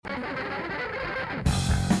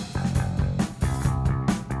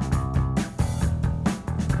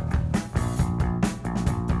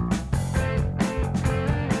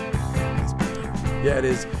Yeah, it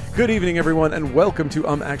is. Good evening, everyone, and welcome to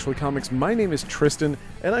Actually Comics. My name is Tristan,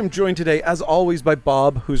 and I'm joined today, as always, by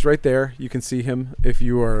Bob, who's right there. You can see him if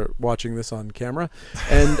you are watching this on camera,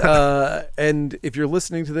 and and if you're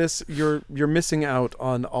listening to this, you're missing out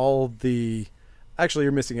on all the. Actually,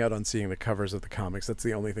 you're missing out on seeing the covers of the comics. That's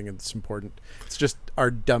the only thing that's important. It's just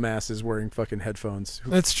our dumbasses wearing fucking headphones.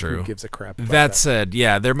 That's true. Who gives a crap about that said,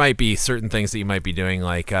 yeah, there might be certain things that you might be doing,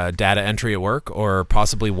 like data entry at work, or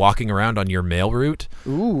possibly walking around on your mail route.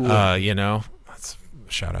 Ooh. That's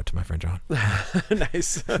a shout out to my friend John.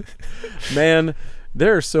 Nice. Man,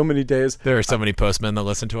 there are so many days. There are so many postmen that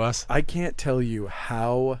listen to us. I can't tell you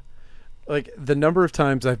how, like, the number of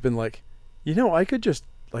times I've been like, I could just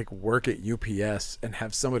work at UPS and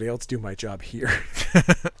have somebody else do my job here.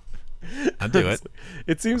 I'll do it.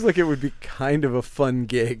 It seems like it would be kind of a fun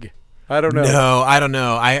gig. I don't know. No, I don't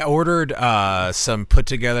know. I ordered some put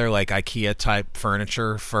together IKEA type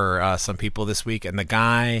furniture for some people this week, and the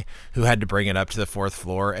guy who had to bring it up to the fourth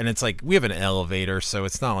floor, and it's we have an elevator, so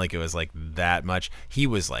it's not like it was that much. He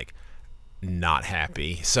was not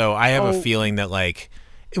happy. So I have a feeling that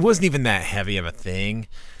it wasn't even that heavy of a thing.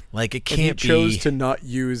 It can't be. He chose to not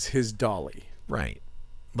use his dolly. Right.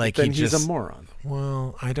 Then he's a moron.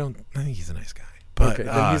 Well, I think he's a nice guy. But, okay,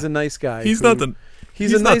 then he's a nice guy. He's not the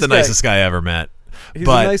nicest guy I ever met. He's a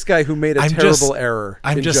nice guy who made a terrible error.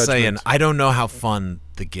 I'm just judgment. saying, I don't know how fun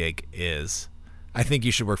the gig is. I think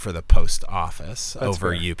you should work for the post office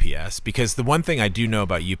over UPS, because the one thing I do know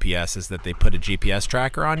about UPS is that they put a GPS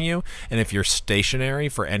tracker on you, and if you're stationary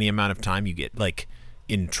for any amount of time, you get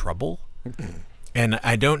in trouble. And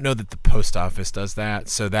I don't know that the post office does that,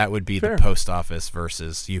 so that would be the post office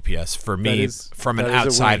versus UPS for me, from an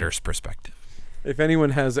outsider's perspective. If anyone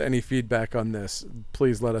has any feedback on this,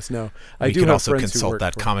 please let us know. You can also consult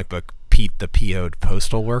that comic book, Pete the PO'd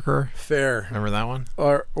Postal Worker. Fair. Remember that one?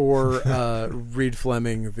 Or Reed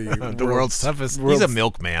Fleming, the world's toughest. He's a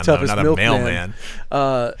milkman, though, not a mailman.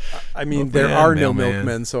 There are no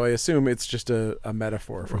milkmen, so I assume it's just a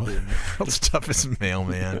metaphor for being world's toughest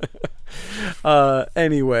mailman.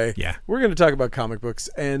 Anyway, yeah, we're going to talk about comic books,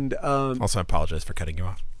 and also I apologize for cutting you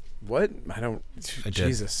off. What?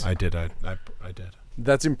 Jesus. I did.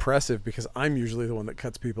 That's impressive, because I'm usually the one that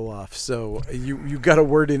cuts people off. So you got a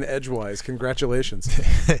word in edgewise. Congratulations.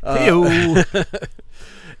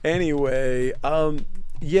 Anyway,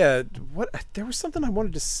 yeah. There was something I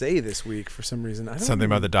wanted to say this week for some reason.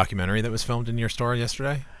 About the documentary that was filmed in your store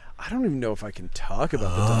yesterday? I don't even know if I can talk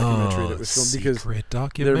about the documentary that was filmed, because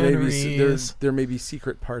there may be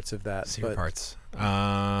secret parts of that. Parts.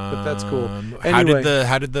 But that's cool. Anyway,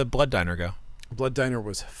 how did the Blood Diner go? Blood Diner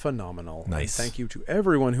was phenomenal. Nice. And thank you to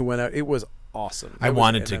everyone who went out. It was awesome. I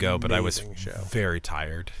wanted to go, but I was very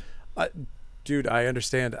tired. Dude, I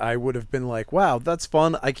understand. I would have been like, wow, that's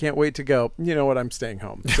fun. I can't wait to go. You know what? I'm staying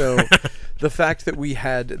home. So the fact that we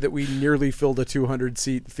nearly filled a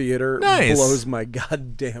 200-seat theater blows my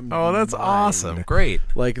goddamn mind. Oh, that's awesome. Great.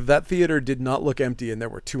 That theater did not look empty, and there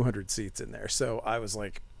were 200 seats in there. So I was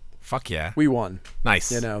like, fuck yeah. We won. Nice.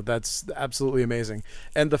 That's absolutely amazing.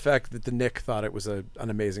 And the fact that the Nick thought it was an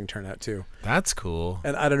amazing turnout, too. That's cool.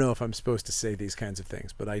 And I don't know if I'm supposed to say these kinds of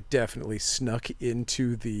things, but I definitely snuck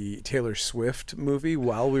into the Taylor Swift movie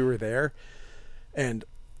while we were there. And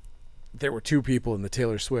there were 2 people in the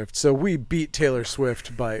Taylor Swift. So we beat Taylor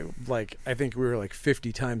Swift by, I think we were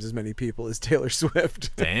 50 times as many people as Taylor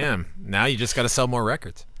Swift. Damn. Now you just got to sell more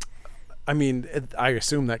records. I mean, I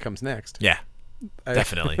assume that comes next. Yeah.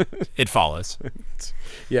 Definitely. It follows.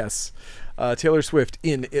 Yes. Taylor Swift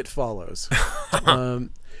in It Follows.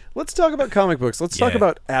 Let's talk about comic books. Let's talk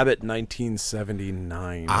about Abbott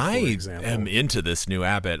 1979, for example. I am into this new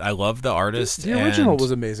Abbott. I love the artist. The original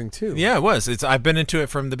was amazing, too. Yeah, it was. I've been into it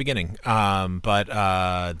from the beginning.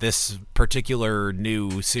 But this particular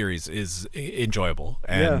new series is enjoyable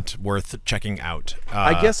and worth checking out.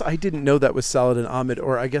 I guess I didn't know that was Saladin Ahmed,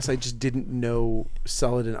 or I guess I just didn't know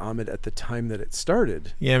Saladin Ahmed at the time that it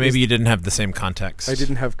started. Yeah, maybe you didn't have the same context. I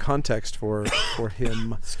didn't have context for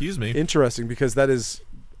him. Excuse me. Interesting, because that is...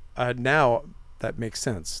 now that makes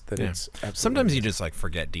sense. That it's absolutely sometimes amazing. You just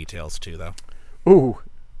forget details too, though.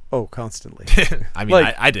 Constantly. I mean,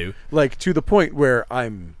 I do. To the point where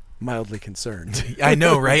I'm mildly concerned. I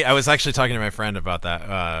know, right? I was actually talking to my friend about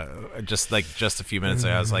that just a few minutes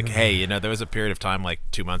ago. I was like, hey, there was a period of time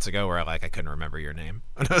 2 months ago where I couldn't remember your name.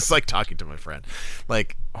 And I was talking to my friend.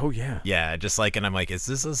 Oh, yeah. Yeah, just and I'm like, is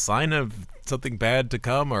this a sign of something bad to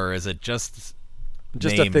come, or is it just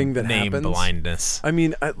a thing that name happens? Blindness? I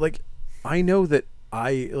mean, I know that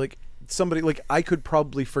somebody like I could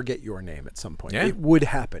probably forget your name at some point. Yeah. It would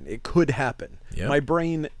happen. It could happen. Yep. My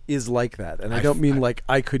brain is like that, and I don't mean like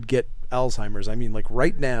I could get Alzheimer's. I mean like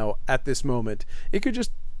right now at this moment, it could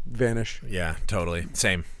just vanish. Yeah, totally.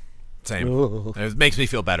 Same. Ugh. It makes me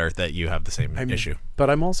feel better that you have the same issue. But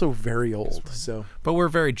I'm also very old, so But we're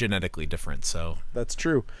very genetically different, so that's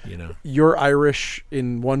true. You're Irish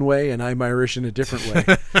in one way, and I'm Irish in a different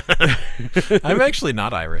way. I'm actually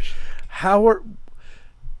not Irish. How are?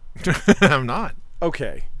 I'm not.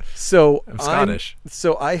 Okay, so I'm Scottish.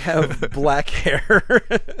 So I have black hair,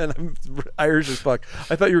 and I'm Irish as fuck.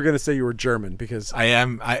 I thought you were going to say you were German because I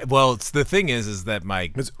am. Well, the thing is that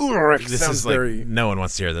my Ulrich this sounds is like very. no one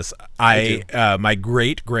wants to hear this. My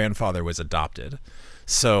great grandfather was adopted,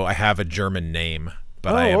 so I have a German name,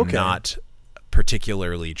 but I am not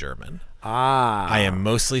particularly German. I am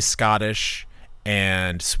mostly Scottish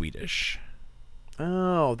and Swedish.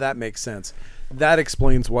 Oh, that makes sense. That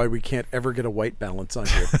explains why we can't ever get a white balance on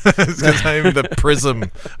you. It's because I'm the prism.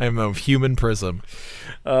 I'm a human prism.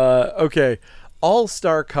 Okay.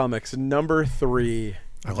 All-Star Comics number 3.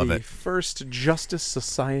 I love it. First Justice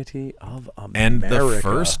Society of America. And the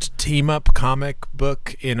first team-up comic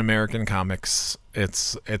book in American comics.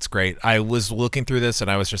 It's great. I was looking through this, and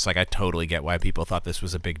I was just like, I totally get why people thought this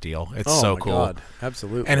was a big deal. It's so cool. God.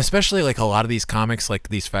 Absolutely. And especially like a lot of these comics, like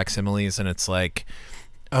these facsimiles, and it's like,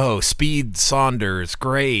 oh, Speed Saunders,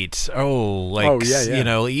 great. Oh, like, you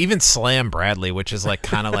know, even Slam Bradley, which is like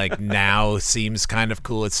kind of like now seems kind of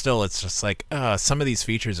cool. It's just like, some of these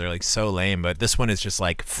features are like so lame, but this one is just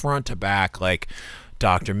like front to back, like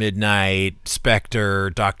Dr. Midnight, Spectre,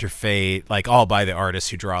 Dr. Fate, like all by the artists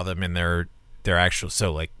who draw them in their actual,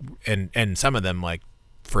 so like, and some of them, like,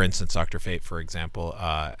 for instance, Dr. Fate, for example,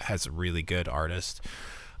 has a really good artist,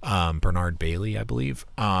 Bernard Bailey, I believe.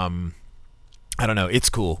 I don't know. It's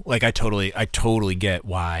cool. Like I totally get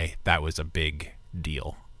why that was a big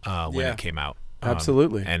deal when it came out.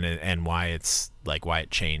 Absolutely. And why it's like why it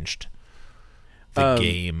changed the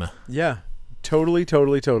game. Yeah. Totally.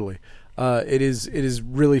 It is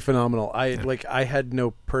really phenomenal. I had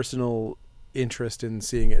no personal interest in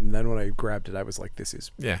seeing it, and then when I grabbed it, I was like, this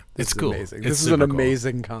is cool. Amazing. This is an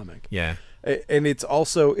amazing comic. Yeah. And it's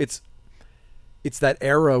also it's that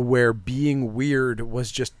era where being weird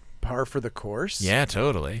was just par for the course. Yeah,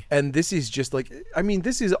 totally. And this is just like, I mean,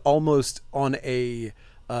 this is almost on a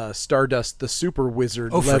Stardust the Super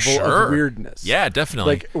Wizard level of weirdness. Yeah,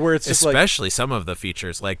 definitely. Like where it's just especially some of the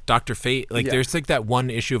features, like Dr. Fate. Like there's like that one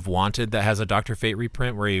issue of Wanted that has a Dr. Fate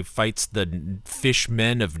reprint where he fights the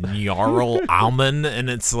fishmen of Njárl Alman, and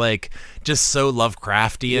it's like just so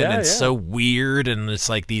Lovecraftian and so weird, and it's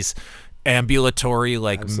like these ambulatory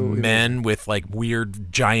like men with like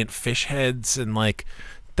weird giant fish heads and like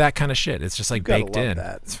that kind of shit. It's just like baked in.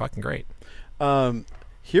 It's fucking great.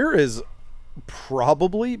 Here is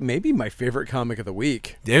probably maybe my favorite comic of the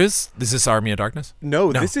week. Is this Army of Darkness?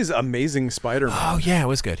 No, this is Amazing Spider-Man. Oh yeah, it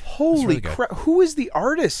was good. Holy crap! Who is the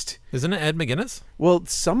artist? Isn't it Ed McGuinness? Well,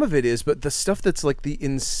 some of it is, but the stuff that's like the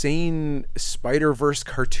insane Spider-Verse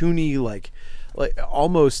cartoony, like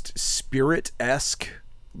almost Spirit-esque,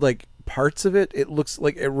 like parts of it, it looks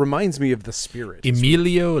like it reminds me of the Spirit.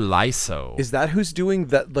 Emilio Laiso. Is that who's doing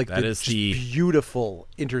that? Like that is the beautiful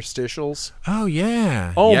interstitials. Oh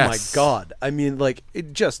yeah. Oh my god. I mean, like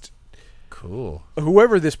it just cool.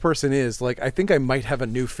 Whoever this person is, like I think I might have a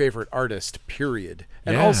new favorite artist. Period.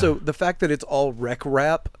 And also the fact that it's all rec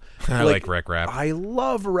rap. I like rec rap. I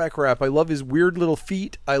love rec rap. I love his weird little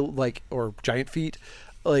feet. Or giant feet.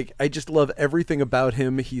 Like I just love everything about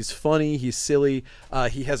him. He's funny. He's silly.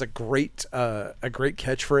 He has a great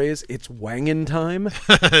catchphrase. It's wangin' time.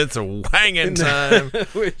 It's a wangin' time.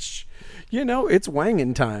 Which, it's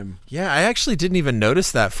wangin' time. Yeah, I actually didn't even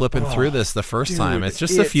notice that flipping through this the first time. It's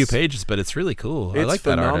just a few pages, but it's really cool. I like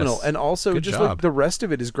phenomenal. That artist. And also Good just job. like the rest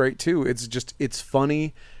of it is great too. It's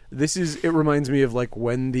funny. It reminds me of like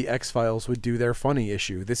when the X-Files would do their funny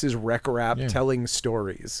issue. This is rec rap telling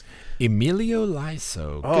stories. Emilio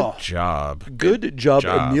Laiso. Good job. Good job,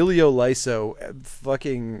 Emilio Laiso.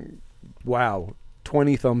 Fucking wow.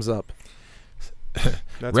 20 thumbs up.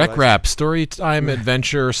 Rec rap story time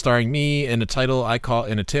adventure starring me in a tale I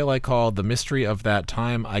call The Mystery of That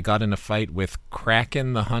Time I Got in a Fight with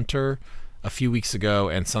Kraken the Hunter a few weeks ago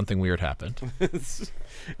and something weird happened.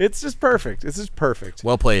 It's just perfect. It's just perfect.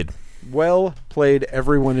 Well played. Well played,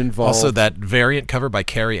 everyone involved. Also, that variant cover by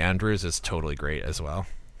Carrie Andrews is totally great as well.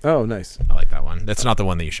 Oh, nice. I like that one. That's not the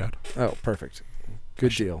one that you showed. Oh, perfect.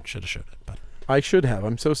 Good deal. Should have showed it, but I should have.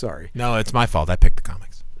 I'm so sorry. No, it's my fault. I picked the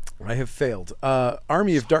comics. I have failed.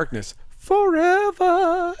 Army of Darkness,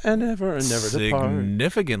 forever and ever and never depart.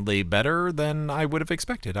 Significantly better than I would have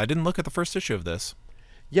expected. I didn't look at the first issue of this.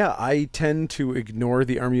 Yeah, I tend to ignore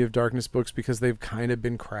the Army of Darkness books because they've kind of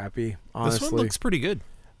been crappy, honestly. This one looks pretty good.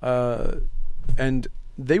 And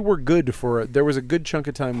they were good there was a good chunk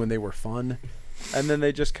of time when they were fun, and then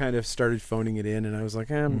they just kind of started phoning it in, and I was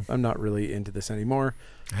like, I'm not really into this anymore.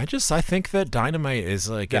 I think that Dynamite is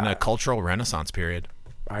like in a cultural renaissance period.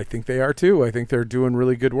 I think they are too. I think they're doing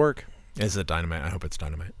really good work. Is it Dynamite? I hope it's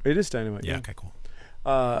Dynamite. It is Dynamite. Yeah. Okay. Cool.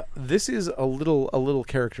 This is a little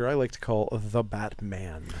character I like to call the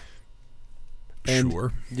Batman. And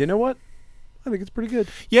sure. You know what? I think it's pretty good.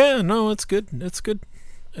 Yeah. No, it's good. It's good.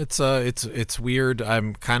 It's weird.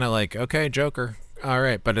 I'm kind of like, okay, Joker. All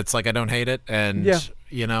right, but it's like I don't hate it, and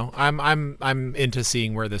I'm into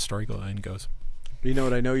seeing where this storyline goes. You know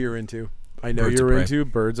what I know you're into? I know you're into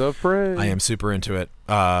Birds of Prey. I am super into it.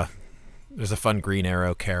 There's a fun Green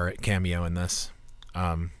Arrow cameo in this,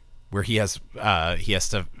 where he has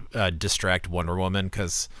to distract Wonder Woman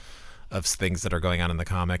because of things that are going on in the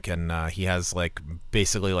comic, and he has like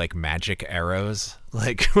basically like magic arrows,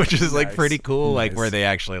 like which is like pretty cool, like where they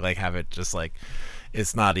actually like have it just like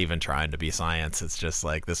it's not even trying to be science. It's just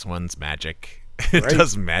like this one's magic. It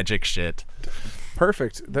does magic shit.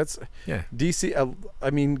 Perfect. That's DC. I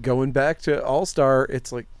mean, going back to All-Star,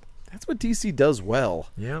 it's like that's what DC does well.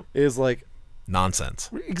 Yeah, is like nonsense.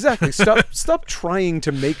 Exactly. Stop trying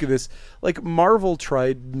to make this like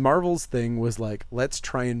Marvel's thing was like, let's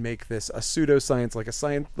try and make this a pseudoscience,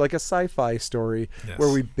 like a sci-fi story where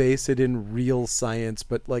we base it in real science,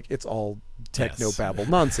 but like it's all techno-babble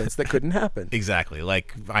nonsense that couldn't happen. Exactly.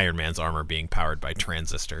 Like Iron Man's armor being powered by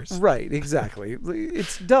transistors. Right, exactly.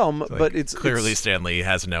 It's dumb, so but it's clearly Stan Lee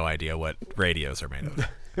has no idea what radios are made of.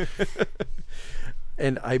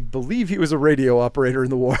 And I believe he was a radio operator in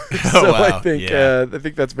the war. So wow. I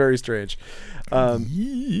think that's very strange.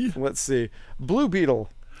 Let's see. Blue Beetle.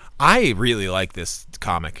 I really like this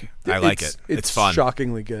comic. I like it. It's fun.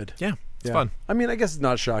 Shockingly good. Yeah, it's fun. I mean, I guess it's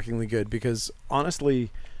not shockingly good because honestly,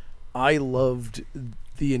 I loved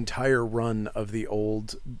the entire run of the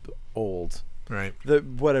old. Right.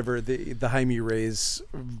 The Jaime Reyes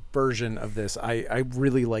version of this. I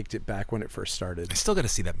really liked it back when it first started. I still got to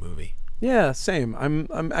see that movie. Yeah, same.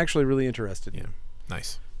 I'm actually really interested. Yeah,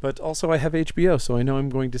 nice. But also, I have HBO, so I know I'm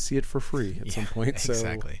going to see it for free at some point.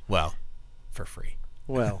 Exactly. So. Well, for free.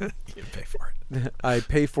 Well, you pay for it. I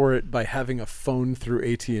pay for it by having a phone through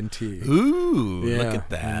AT&T. Ooh, look at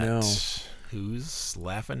that. I know. Who's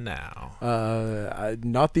laughing now?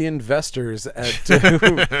 Not the investors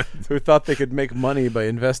who thought they could make money by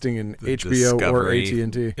investing in the HBO or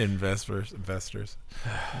AT&T. Investors.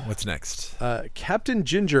 What's next? Captain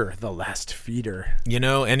Ginger, the Last Feeder. You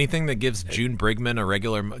know, anything that gives June Brigman a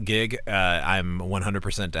regular gig, I'm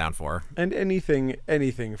 100% down for. And anything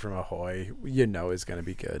from Ahoy, is going to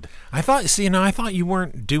be good. I thought you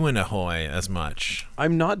weren't doing Ahoy as much.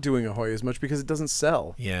 I'm not doing Ahoy as much because it doesn't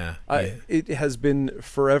sell. Yeah. It has been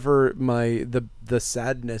forever the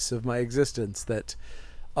sadness of my existence that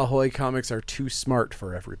Ahoy comics are too smart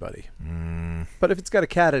for everybody. But if it's got a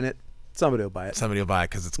cat in it, somebody will buy it. Somebody will buy it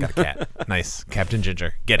because it's got a cat. Nice. Captain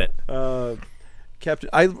Ginger. Get it. Captain.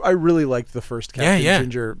 I really liked the first Captain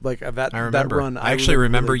Ginger. Like that run. I actually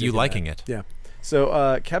remember you liking it. Yeah.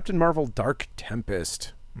 So Captain Marvel Dark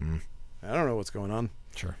Tempest. I don't know what's going on.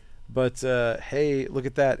 Sure. But hey, look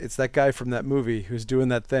at that. It's that guy from that movie who's doing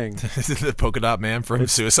that thing. Is it the Polka Dot Man from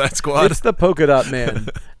Suicide Squad? It's the Polka Dot Man.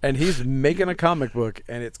 And he's making a comic book,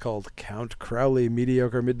 and it's called Count Crowley,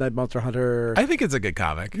 Mediocre Midnight Monster Hunter. I think it's a good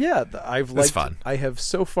comic. Yeah, it's fun. I have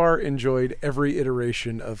so far enjoyed every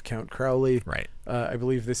iteration of Count Crowley. Right. I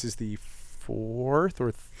believe this is the fourth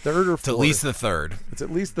or third or fourth. It's at least the third. It's at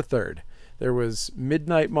least the third. There was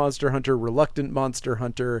Midnight Monster Hunter, Reluctant Monster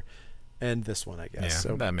Hunter, and this one, I guess.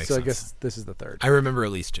 Yeah, that makes sense. So I guess this is the third. I remember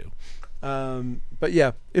at least two. But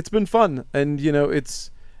yeah, it's been fun, and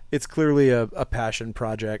it's clearly a passion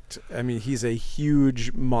project. I mean, he's a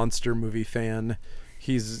huge monster movie fan.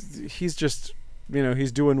 He's just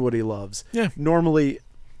he's doing what he loves. Yeah. Normally,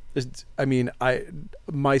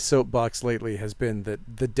 my soapbox lately has been that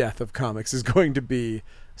the death of comics is going to be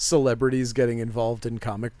celebrities getting involved in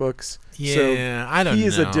comic books. Yeah, so I don't know. He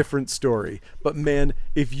is a different story. But man,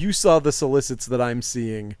 if you saw the solicits that I'm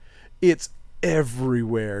seeing, it's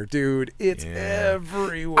everywhere, dude. It's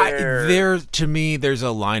everywhere. To me, there's a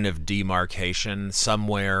line of demarcation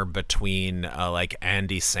somewhere between like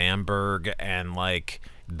Andy Samberg and like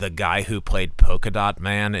the guy who played Polka Dot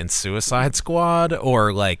Man in Suicide Squad,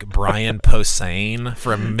 or like Brian Posehn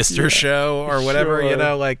from Mr. Show or whatever.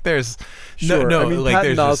 Sure. Like there's Sure. no I mean, like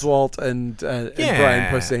Patton there's Oswalt and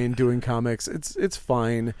Brian Posehn doing comics. It's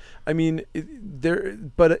fine. I mean,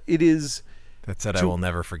 but it is. That said, I will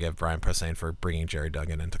never forgive Brian Posehn for bringing Jerry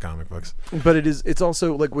Duggan into comic books. But it's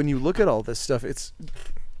also like when you look at all this stuff,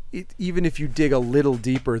 even if you dig a little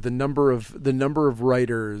deeper, the number of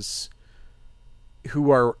writers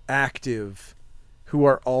who are active, who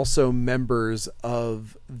are also members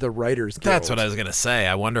of the Writers Guild. That's what I was gonna say.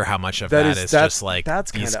 I wonder how much of that is just like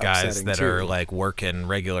these guys that are like working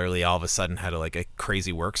regularly all of a sudden had a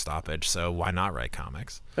crazy work stoppage. So why not write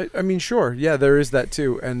comics? I mean, sure, yeah, there is that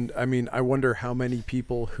too. And I mean, I wonder how many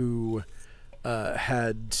people who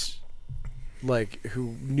who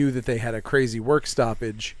knew that they had a crazy work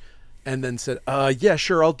stoppage, and then said, "Yeah,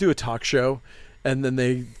 sure, I'll do a talk show." And then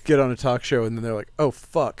they get on a talk show, and then they're like, "Oh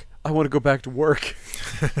fuck, I want to go back to work."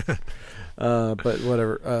 But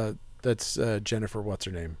whatever. That's Jennifer. What's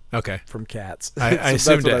her name? Okay, from Cats. I so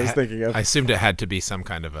assumed that's what I was thinking of. I assumed it had to be some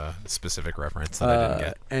kind of a specific reference that I didn't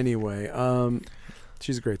get. Anyway,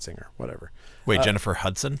 she's a great singer. Whatever. Wait, Jennifer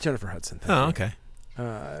Hudson? Jennifer Hudson. Oh, okay.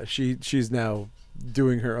 She's now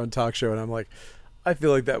doing her own talk show, and I'm like, I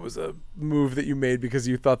feel like that was a move that you made because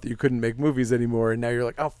you thought that you couldn't make movies anymore, and now you're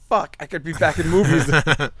like, oh fuck, I could be back in movies.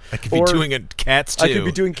 I could be doing Cats too. I could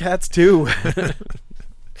be doing Cats too.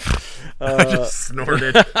 I just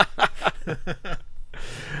snorted.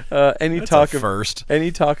 Any talk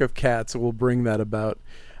of Cats will bring that about.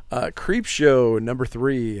 Creep Show number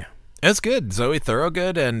 3. It's good. Zoe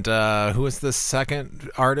Thorogood, and who was the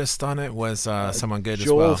second artist on it? Was someone good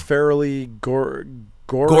Joel as well? Farrelly, Goran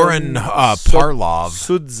Parlov.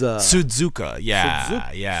 Sudzuka. Yeah.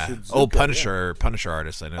 Sudzuka, Punisher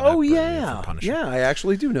artist. I know. Oh, that yeah. from Yeah, I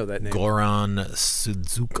actually do know that name. Goran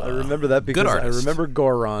Sudzuka. I remember that because Good I artist. remember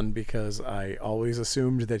Goran because I always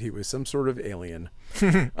assumed that he was some sort of alien.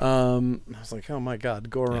 I was like, oh my god,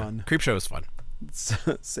 Goran. Yeah. Creepshow is fun.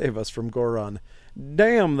 Save us from Goran.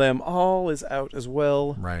 Damn Them All is out as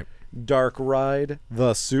well. Right. Dark Ride,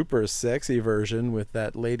 the super sexy version with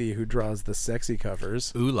that lady who draws the sexy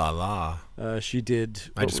covers. Ooh la la. She did.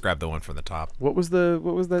 I just grabbed the one from the top. What was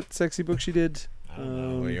that sexy book she did? I don't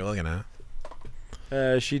know what you're looking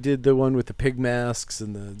at. She did the one with the pig masks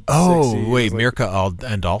and the. Oh sexy, wait, Mirka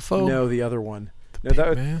Andolfo? No, the other one.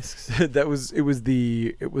 Masks? It was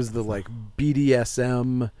the like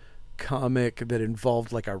BDSM comic that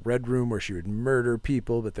involved like a red room where she would murder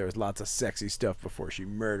people, but there was lots of sexy stuff before she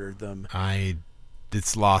murdered them.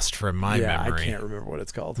 It's lost from my memory. I can't remember what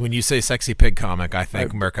it's called. When you say sexy pig comic, I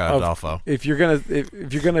think Mirka Andolfo. If you're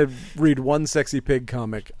gonna read one sexy pig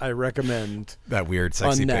comic, I recommend that weird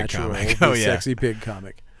sexy pig comic. Sexy pig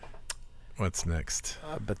comic. What's next?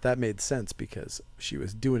 But that made sense because she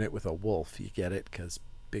was doing it with a wolf. You get it? Because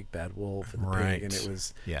big bad wolf and the pig, and it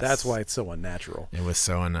was. Yes. That's why it's so unnatural. It was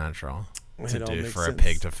so unnatural to do for sense. A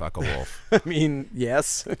pig to fuck a wolf. I mean,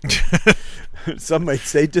 yes. Some might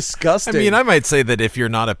say disgusting. I mean, I might say that if you're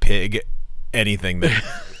not a pig, anything that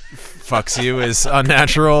fucks you is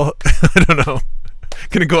unnatural. I don't know.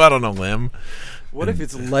 Gonna go out on a limb. What if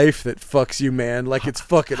it's life that fucks you, man? Like it's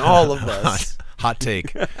fucking all of us. Hot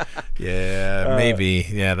take. Yeah, maybe.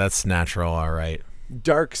 Yeah, that's natural. All right.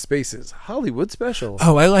 Dark Spaces Hollywood special.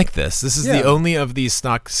 Oh, I like this. This is the only of these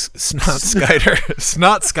snot skider.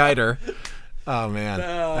 Oh man,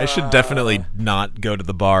 I should definitely not go to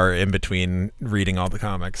the bar in between reading all the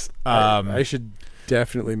comics. I should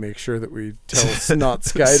definitely make sure that we tell Snot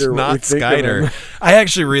Skider what we think of him. I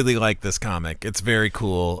actually really like this comic. It's very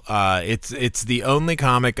cool. It's the only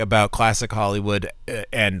comic about classic Hollywood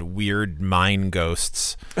and weird mine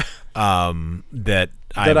ghosts that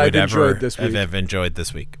I've enjoyed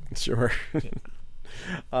this week. Sure.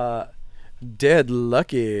 Dead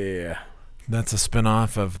Lucky. That's a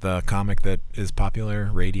spin-off of the comic that is popular,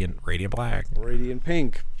 Radiant Black. Radiant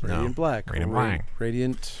Pink. Radiant Black. Radiant Black.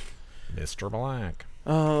 Radiant Mr. Black.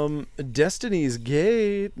 Destiny's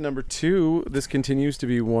Gate number 2. This continues to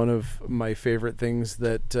be one of my favorite things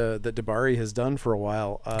that Dabari has done for a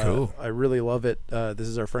while. Cool. I really love it. This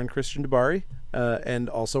is our friend Christian Dabari, and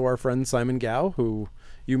also our friend Simon Gow, who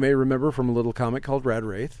you may remember from a little comic called Rad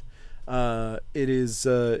Wraith.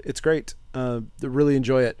 It's great. I really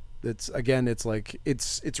enjoy it.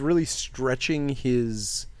 It's really stretching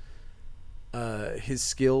his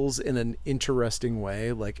skills in an interesting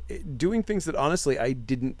way, like doing things that honestly I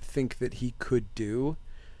didn't think that he could do.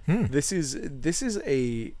 This is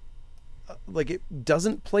a like it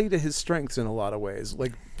doesn't play to his strengths in a lot of ways.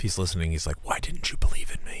 Like if he's listening, he's like, "Why didn't you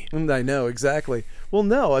believe in me?" And I know exactly. Well,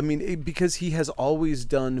 no, I mean because he has always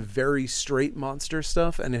done very straight monster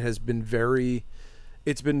stuff, and it's been very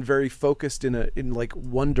focused in like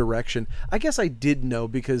one direction. I guess I did know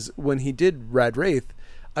because when he did Rad Wraith,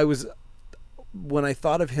 when I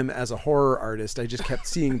thought of him as a horror artist, I just kept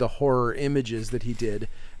seeing the horror images that he did,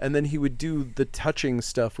 and then he would do the touching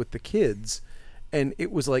stuff with the kids, and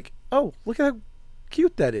it was like, oh, look at how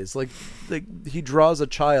cute that is. Like he draws a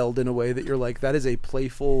child in a way that you're like, that is a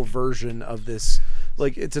playful version of this.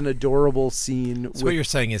 Like it's an adorable scene. So what you're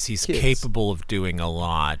saying is he's kids. Capable of doing a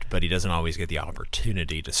lot, but he doesn't always get the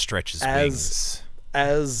opportunity to stretch his wings.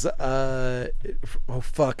 Oh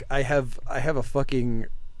fuck, I have a fucking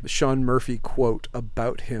Sean Murphy quote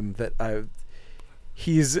about him that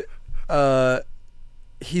he's a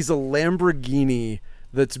Lamborghini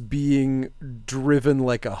that's being driven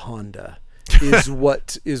like a Honda is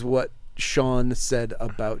what Sean said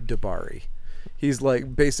about Dabari. He's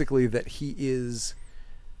like basically that he is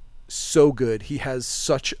so good. He has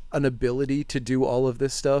such an ability to do all of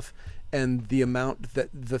this stuff, and the amount that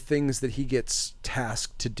the things that he gets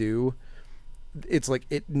tasked to do, it's like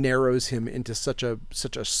it narrows him into such a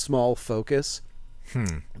small focus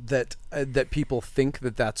that people think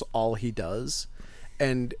that that's all he does.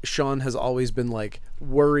 And Sean has always been like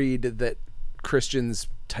worried that Christian's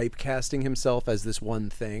typecasting himself as this one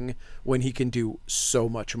thing when he can do so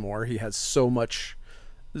much more. He has so much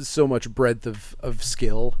breadth of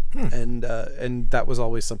skill, and that was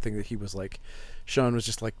always something that he was like. Sean was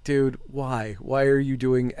just like, dude, why are you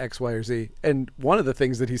doing X, Y, or Z? And one of the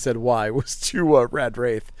things that he said why was to Rad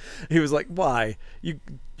Wraith. He was like, why?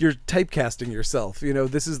 You're typecasting yourself. You know,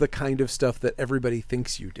 this is the kind of stuff that everybody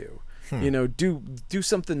thinks you do. You know, do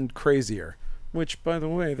something crazier. Which, by the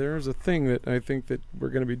way, there's a thing that I think that we're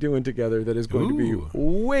going to be doing together that is going to be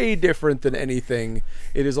way different than anything.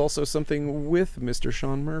 It is also something with Mr.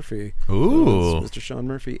 Sean Murphy. Ooh. Mr. Sean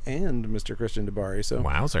Murphy and Mr. Christian Dabari. So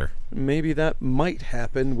wowzer. Maybe that might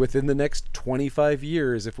happen within the next 25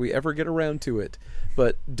 years if we ever get around to it.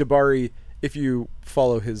 But Dabari, if you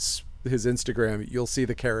follow his Instagram, you'll see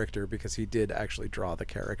the character because he did actually draw the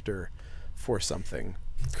character for something.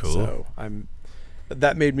 Cool. So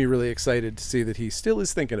that made me really excited to see that he still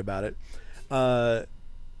is thinking about it. And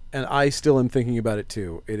I still am thinking about it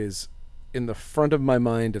too. It is in the front of my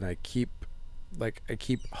mind, and I keep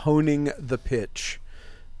honing the pitch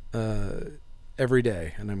every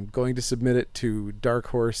day, and I'm going to submit it to Dark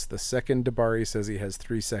Horse the second Dabari says he has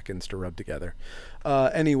 3 seconds to rub together.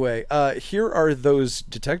 Anyway, here are those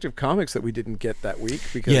Detective Comics that we didn't get that week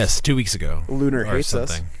because 2 weeks ago. Lunar hates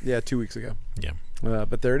us. Yeah, 2 weeks ago. Yeah.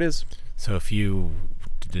 But there it is. So if you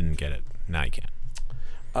didn't get it, now you can.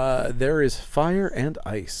 There is Fire and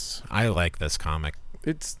Ice. I like this comic.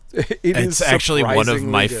 It's actually one of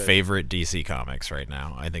my good. favorite DC comics right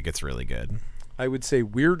now. I think it's really good. I would say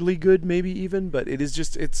weirdly good, maybe even, but it is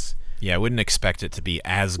just Yeah, I wouldn't expect it to be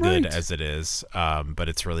as good as it is, but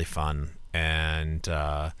it's really fun, and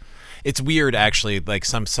it's weird actually. Like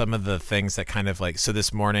some of the things that kind of like. So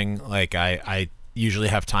this morning, like I usually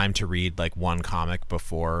have time to read like one comic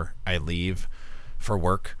before I leave for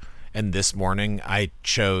work, and this morning I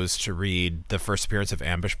chose to read the first appearance of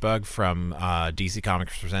Ambush Bug from DC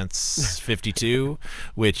Comics Presents 52,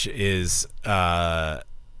 which is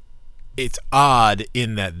it's odd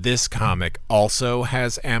in that this comic also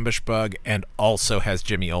has Ambush Bug and also has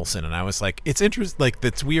Jimmy Olsen, and I was like, it's interesting. Like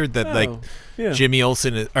that's weird that Jimmy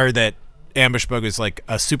Olsen or that Ambush Bug is like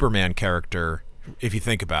a Superman character if you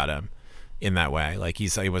think about him in that way. Like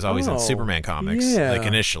he was always in Superman comics, like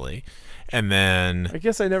initially. And then I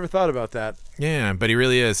guess I never thought about that. Yeah, but he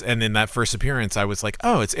really is. And in that first appearance, I was like,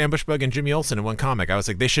 oh, it's Ambush Bug and Jimmy Olsen in one comic. I was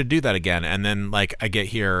like, they should do that again. And then like I get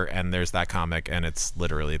here and there's that comic, and it's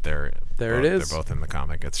literally there it is. They're both in the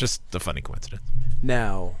comic. It's just a funny coincidence.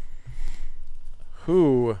 Now,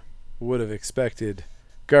 who would have expected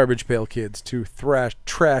Garbage Pail Kids to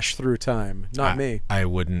trash through time? Not me. I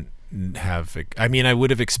wouldn't have. I mean, I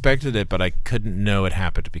would have expected it, but I couldn't know it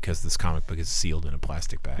happened because this comic book is sealed in a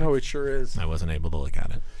plastic bag. Oh, it sure is. I wasn't able to look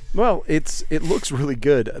at it. Well, it looks really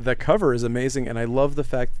good. The cover is amazing, and I love the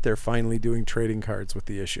fact that they're finally doing trading cards with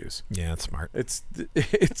the issues. Yeah, it's smart.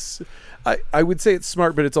 I would say it's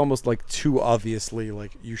smart, but it's almost like too obviously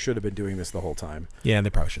like you should have been doing this the whole time. Yeah, they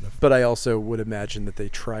probably should have. But I also would imagine that they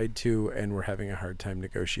tried to and were having a hard time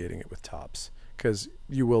negotiating it with Topps. Because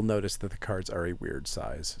you will notice that the cards are a weird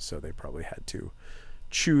size, so they probably had to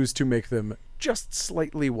choose to make them just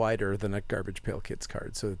slightly wider than a Garbage Pail Kids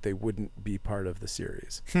card so that they wouldn't be part of the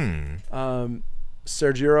series.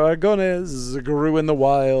 Sergio Aragonés grew in the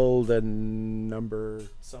wild, and number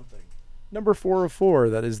 4 of 4.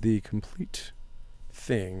 That is the complete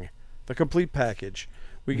thing, the complete package.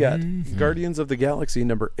 We got Guardians of the Galaxy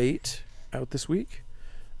number 8 out this week.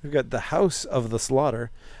 We've got the House of the Slaughter.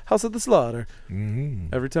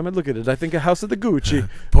 Every time I look at it, I think of House of the Gucci.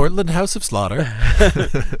 Portland House of Slaughter.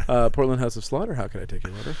 Portland House of Slaughter. How can I take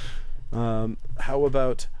your order? How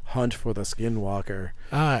about Hunt for the Skinwalker?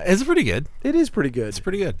 It's pretty good. It is pretty good. It's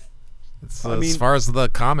pretty good. As far as the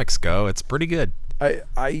comics go, it's pretty good.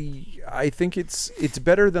 I think it's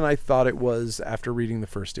better than I thought it was after reading the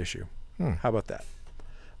first issue. How about that?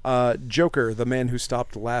 Joker, the man who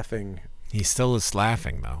stopped laughing. He still is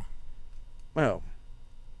laughing, though. Oh.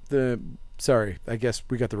 Sorry, I guess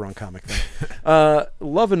we got the wrong comic then.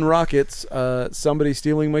 Love and Rockets, somebody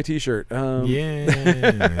stealing my t-shirt.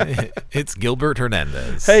 Yeah. It's Gilbert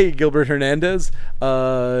Hernandez. Hey, Gilbert Hernandez.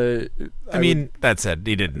 I mean, that said,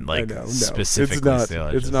 he didn't, specifically steal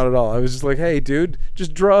it. It's not at all. I was just like, hey, dude,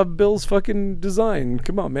 just draw Bill's fucking design.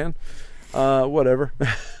 Come on, man. Whatever.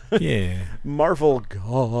 Yeah. Marvel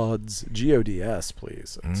Gods. Gods,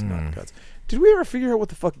 please. It's not Gods. Did we ever figure out what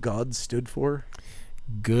the fuck Gods stood for?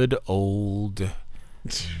 Good old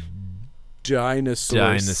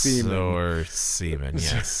dinosaur semen.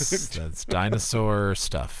 Yes. That's dinosaur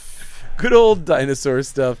stuff. Good old dinosaur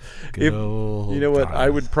stuff. You know what? I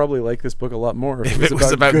would probably like this book a lot more if it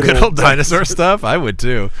was about good old dinosaur stuff. I would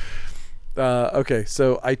too. Okay,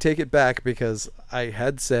 so I take it back because I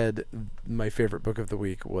had said my favorite book of the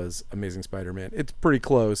week was Amazing Spider-Man. It's pretty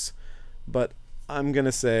close, but I'm going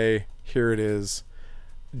to say, here it is.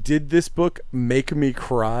 Did this book make me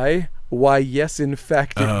cry? Why, yes, in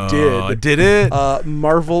fact, it did. Did it?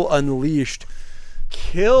 Marvel Unleashed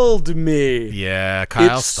killed me. Yeah,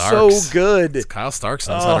 Kyle Starks. It's so good. Kyle Starks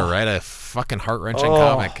knows how to write a fucking heart-wrenching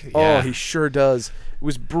comic. Yeah. Oh, he sure does. It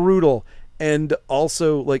was brutal. And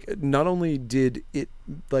also, not only did it,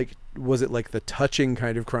 was it the touching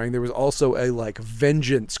kind of crying, there was also a,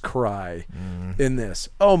 vengeance cry in this.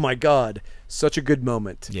 Oh, my God. Such a good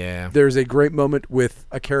moment. Yeah. There's a great moment with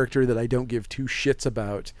a character that I don't give two shits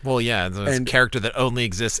about. Well, yeah, it's a character that only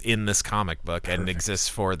exists in this comic book and exists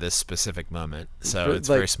for this specific moment. So it's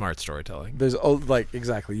very smart storytelling. There's,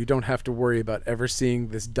 exactly. You don't have to worry about ever seeing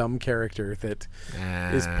this dumb character that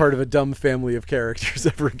is part of a dumb family of characters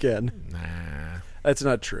ever again. Nah. That's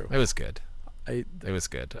not true. It was good. It was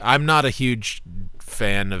good. I'm not a huge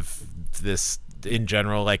fan of this in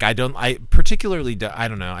general. I don't know.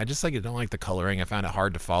 I just don't like the coloring. I found it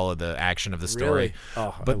hard to follow the action of the story. Really?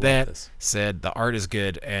 Oh, but that said, the art is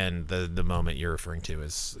good, and the moment you're referring to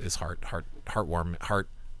is heartwarming.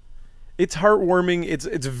 It's heartwarming.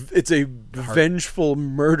 It's a vengeful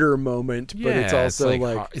murder moment, but it's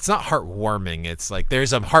also it's not heartwarming. It's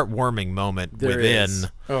there's a heartwarming moment within.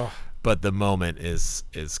 Oh. But the moment is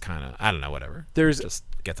kind of, I don't know, whatever. Just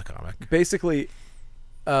get the comic. Basically,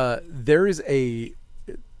 there is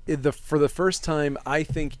for the first time, I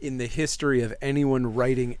think, in the history of anyone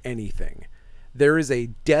writing anything, there is a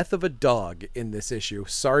death of a dog in this issue.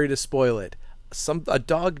 Sorry to spoil it. A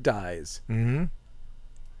dog dies. Mm-hmm.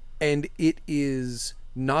 And it is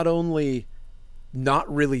not only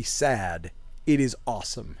not really sad, it is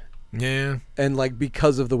awesome. Yeah. And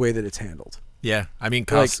because of the way that it's handled. Yeah, I mean,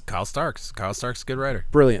 Kyle Starks. Kyle Starks, good writer.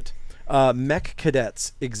 Brilliant. Mech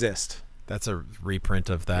Cadets exist. That's a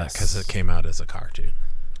reprint of that because it came out as a cartoon.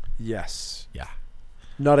 Yes. Yeah.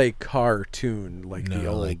 Not a cartoon the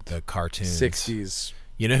old the cartoons. 60s.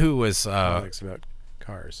 You know who was comics about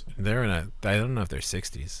cars? They're I don't know if they're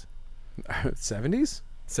 60s. 70s?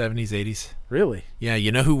 70s, 80s. Really? Yeah, you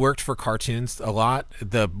know who worked for cartoons a lot?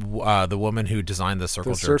 The woman who designed the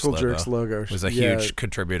Circle Jerks logo was a huge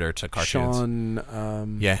contributor to cartoons.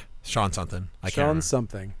 Sean something. Sean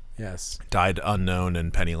something. Yes. Died unknown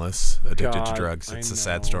and penniless, addicted to drugs. It's a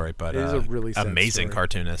sad story, but it is a really sad amazing story.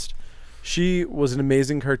 Cartoonist. She was an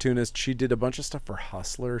amazing cartoonist. She did a bunch of stuff for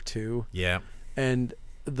Hustler too. Yeah. And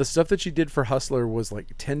the stuff that she did for Hustler was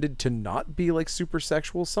tended to not be super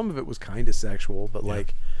sexual. Some of it was kind of sexual, but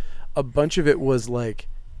a bunch of it was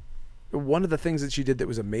one of the things that she did that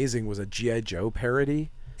was amazing was a G.I. Joe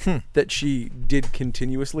parody that she did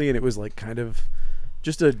continuously, and it was kind of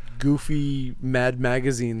just a goofy Mad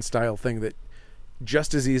Magazine style thing that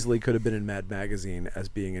just as easily could have been in Mad Magazine as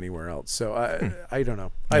being anywhere else. So I don't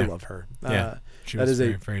know. Yeah. I love her. Yeah. She that was is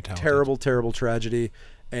very, a very talented. terrible, terrible tragedy,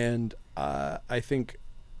 and I think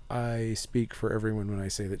I speak for everyone when I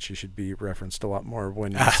say that she should be referenced a lot more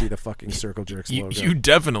when you see the fucking Circle Jerks logo. You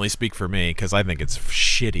definitely speak for me because I think it's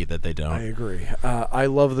shitty that they don't. I agree. I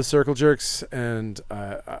love the Circle Jerks, and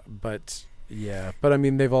but I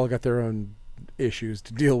mean they've all got their own issues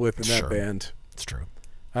to deal with in that Sure. band. It's true.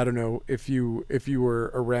 I don't know if you were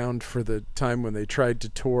around for the time when they tried to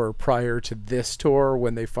tour prior to this tour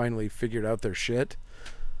when they finally figured out their shit.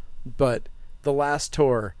 But the last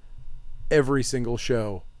tour, every single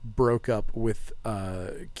show broke up with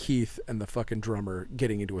Keith and the fucking drummer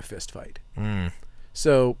getting into a fist fight.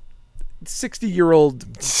 So 60-year-old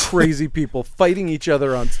crazy people fighting each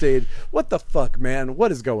other on stage. What the fuck, man?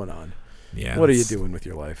 What is going on? Yeah. What are you doing with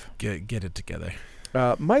your life? Get it together.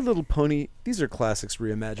 My Little Pony, these are classics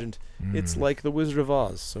reimagined. It's like The Wizard of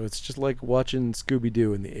Oz, so it's just like watching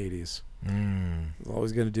Scooby-Doo in the 80s. It's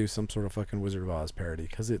always going to do some sort of fucking Wizard of Oz parody,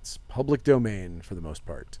 because it's public domain for the most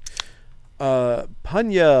part.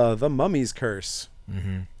 Panya, The Mummy's Curse.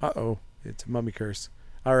 Uh-oh, it's a mummy curse.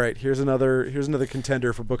 All right, here's another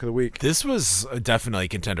contender for Book of the Week. This was definitely a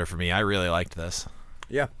contender for me. I really liked this.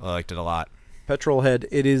 Yeah. I liked it a lot. Petrolhead.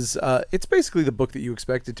 It is. It's basically the book that you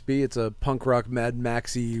expect it to be. It's a punk rock Mad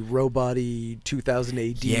Maxy robot-y 2000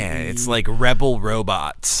 AD. Yeah, it's like rebel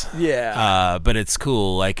robots. Yeah. But it's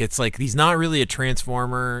cool. Like it's like he's not really a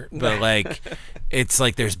transformer, but like it's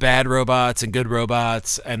like there's bad robots and good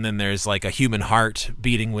robots, and then there's like a human heart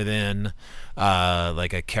beating within.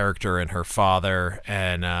 Like a character and her father,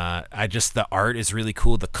 and the art is really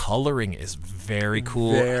cool. The coloring is very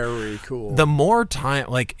cool. Very cool. The more time,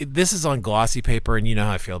 like this is on glossy paper, and you know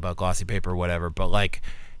how I feel about glossy paper or whatever, but like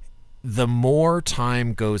the more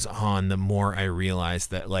time goes on, the more I realize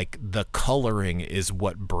that like the coloring is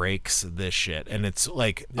what breaks this shit. And it's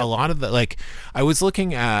like a lot of the, like I was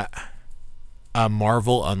looking at a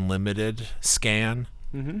Marvel Unlimited scan.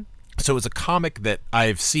 So it was a comic that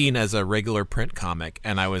I've seen as a regular print comic,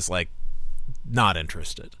 and I was like, not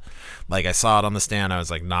interested. Like I saw it on the stand, I was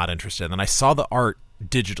like, not interested. And then I saw the art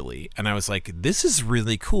digitally, and I was like, this is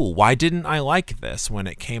really cool. Why didn't I like this when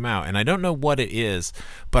it came out? And I don't know what it is,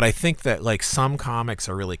 but I think that like some comics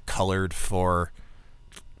are really colored for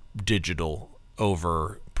digital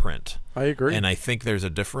over print. I agree. And I think there's a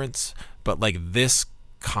difference, but like this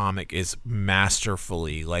comic is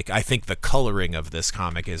masterfully, like I think the coloring of this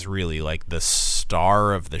comic is really like the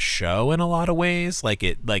star of the show in a lot of ways. Like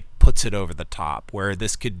it like puts it over the top, where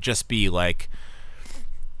this could just be like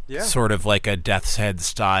sort of like a Death's Head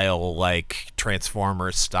style, like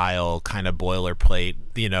Transformers style kind of boilerplate.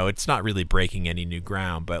 You know, it's not really breaking any new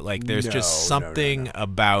ground, but like there's just something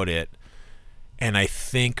about it. And I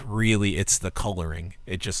think really it's the coloring.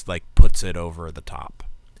 It just like puts it over the top.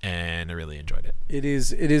 And I really enjoyed it. It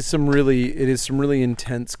is some really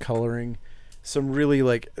intense coloring, some really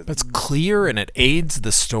like it's clear, and it aids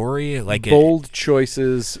the story, like bold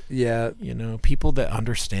choices. Yeah, you know, people that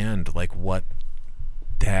understand like what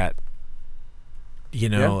that, you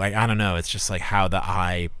know, like I don't know, it's just like how the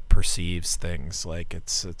eye perceives things. Like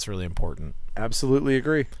it's really important. Absolutely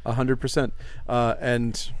agree, 100%.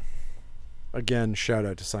 And again, shout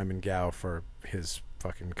out to Simon Gao for his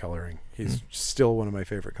fucking coloring. He's still one of my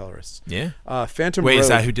favorite colorists. Yeah. Phantom Wait, Road, is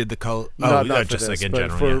that who did the color? not just this, like in but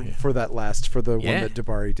general. for that last, for the one that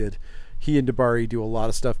Dabari did. He and Dabari do a lot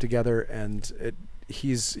of stuff together, and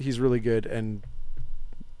he's really good, and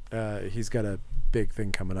he's got a big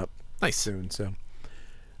thing coming up soon. So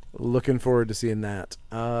looking forward to seeing that.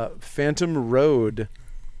 Phantom Road,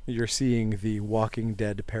 you're seeing the Walking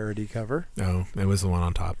Dead parody cover. Oh, it was the one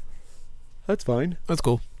on top. That's fine. That's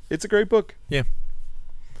cool. It's a great book. Yeah.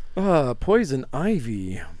 Poison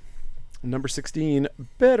Ivy, number 16.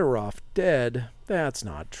 Better Off Dead. That's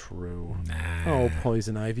not true. Nah. Oh,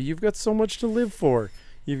 Poison Ivy, you've got so much to live for.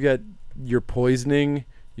 You've got your poisoning.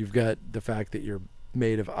 You've got the fact that you're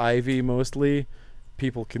made of ivy mostly.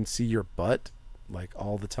 People can see your butt like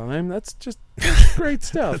all the time. That's great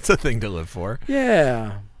stuff. That's a thing to live for.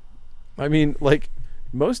 Yeah. I mean, like,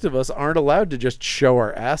 most of us aren't allowed to just show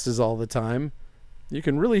our asses all the time. You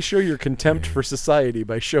can really show your contempt for society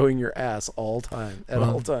by showing your ass all times.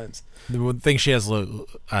 The one thing she has, no,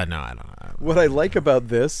 I don't know. What I like about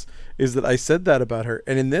this is that I said that about her,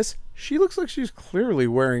 and in this, she looks like she's clearly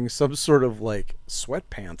wearing some sort of like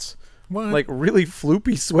sweatpants. What? Like really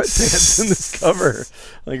floopy sweatpants in this cover.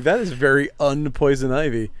 Like that is very un-Poison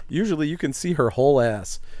Ivy. Usually you can see her whole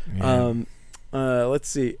ass. Yeah. Let's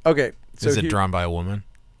see. Okay. So is it drawn by a woman?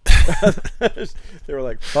 They were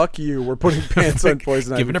like, fuck you, we're putting pants on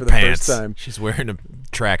Poison Ivy Giving for her the pants. first time. She's wearing a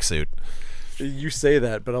tracksuit. You say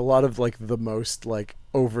that, but a lot of like the most like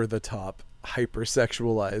over the top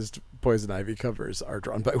hypersexualized Poison Ivy covers are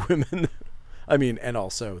drawn by women. I mean, and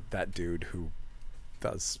also that dude who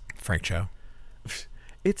does Frank Cho.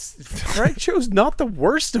 Frank Cho's not the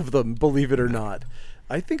worst of them, believe it or not.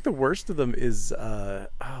 I think the worst of them is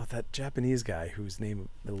that Japanese guy whose name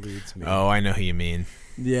eludes me. Oh, I know who you mean.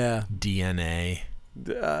 Yeah. DNA.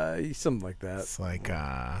 Something like that. It's like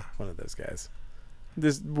one of those guys.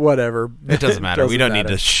 Just whatever. It doesn't matter. We don't need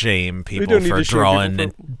to shame people for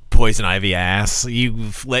drawing poison ivy ass.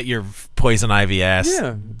 You let your poison ivy ass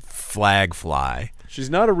flag fly. She's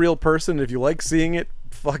not a real person. If you like seeing it,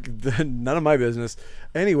 fuck, none of my business.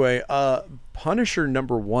 Anyway, Punisher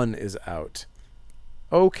 #1 is out.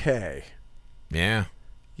 Okay. Yeah.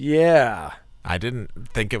 Yeah. I didn't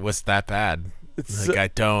think it was that bad. I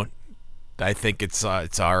think it's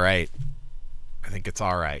all right. I think it's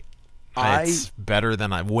all right. It's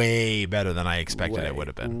way better than I expected it would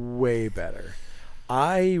have been. Way better.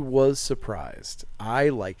 I was surprised. I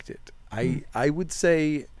liked it. I would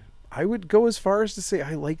say, I would go as far as to say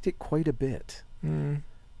I liked it quite a bit.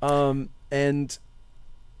 And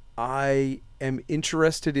I am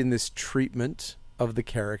interested in this treatment of the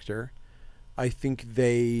character. I think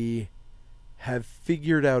they have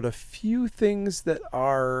figured out a few things that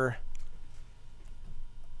are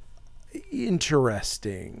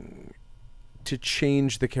interesting to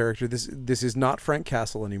change the character. This is not Frank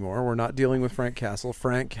Castle anymore. We're not dealing with Frank Castle.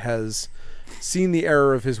 Frank has seen the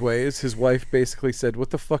error of his ways. His wife basically said,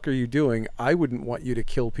 "What the fuck are you doing? I wouldn't want you to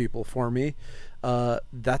kill people for me.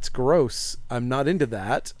 That's gross. I'm not into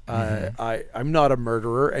that. I'm not a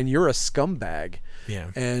murderer, and you're a scumbag."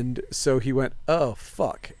 Yeah. And so he went, "Oh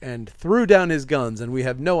fuck," and threw down his guns, and we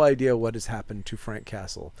have no idea what has happened to Frank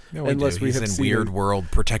Castle. No, unless we have seen Weird World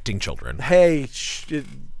protecting children. Hey,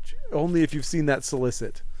 only if you've seen that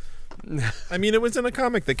solicit. I mean, it was in a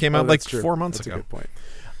comic that came out like 4 months ago. That's a good point.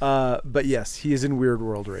 But yes, he is in Weird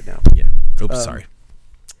World right now. Yeah. Oops, sorry.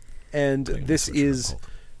 And this is...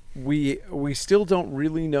 We still don't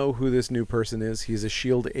really know who this new person is. He's a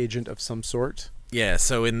S.H.I.E.L.D. agent of some sort. Yeah,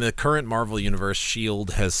 so in the current Marvel Universe,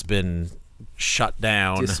 S.H.I.E.L.D. has been shut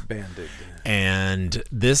down. Disbanded. And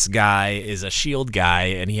this guy is a S.H.I.E.L.D. guy,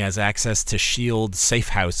 and he has access to S.H.I.E.L.D. safe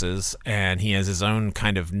houses, and he has his own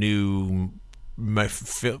kind of new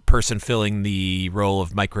person filling the role of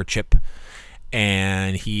Microchip.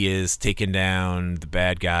 And he is taking down the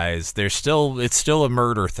bad guys. It's still a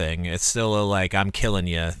murder thing. It's still a like, I'm killing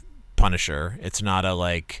you Punisher. It's not a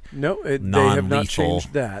like they have not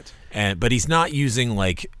changed that. But he's not using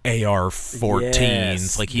like AR-14s.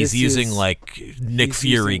 Yes, like he's using like Nick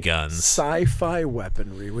Fury guns. Sci-fi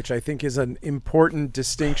weaponry, which I think is an important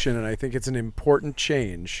distinction, and I think it's an important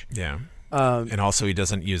change. Yeah. And also he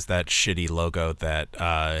doesn't use that shitty logo that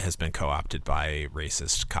has been co-opted by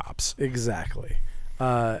racist cops. Exactly.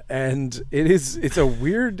 And it's a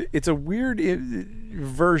weird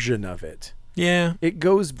version of it. Yeah. It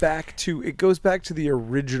goes back to the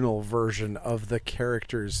original version of the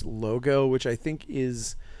character's logo, which I think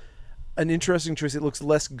is an interesting choice. It looks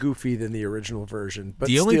less goofy than the original version, but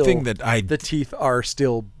the only thing that the teeth are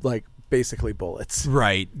still like basically bullets.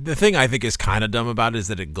 Right. The thing I think is kind of dumb about it is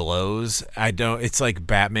that it glows. It's like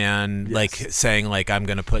Batman, like saying like, I'm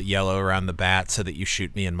going to put yellow around the bat so that you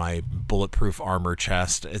shoot me in my bulletproof armor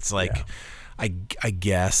chest. It's like, I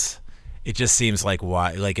guess it just seems like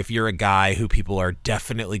why, like if you're a guy who people are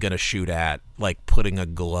definitely going to shoot at, like putting a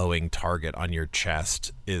glowing target on your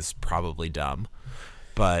chest is probably dumb.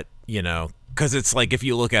 But, because it's like, if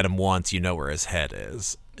you look at him once, you know where his head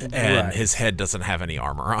is. And his head doesn't have any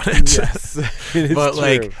armor on it. Yes, it is but true.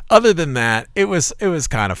 Like other than that, it was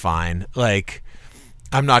kind of fine. Like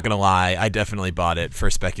I'm not gonna lie, I definitely bought it for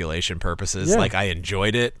speculation purposes. Yeah. Like I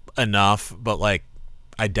enjoyed it enough, but like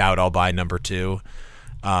I doubt I'll buy #2.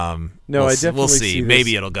 We'll see.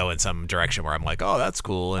 Maybe it'll go in some direction where I'm like, oh, that's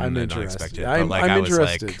cool, and I don't expect it. But like I was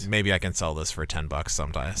like, maybe I can sell this for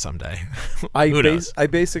 $10 someday. Who knows? I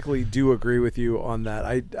basically do agree with you on that.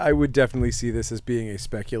 I would definitely see this as being a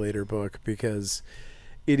speculator book because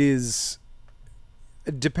it is,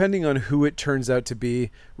 depending on who it turns out to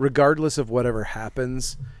be, regardless of whatever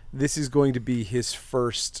happens, this is going to be his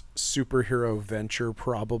first superhero venture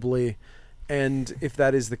probably. And if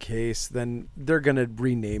that is the case, then they're going to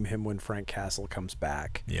rename him when Frank Castle comes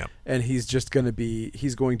back. Yeah. And he's going to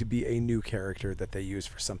be a new character that they use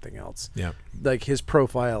for something else. Yeah. Like his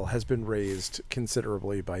profile has been raised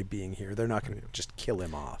considerably by being here. They're not going to just kill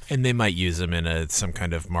him off. And they might use him in some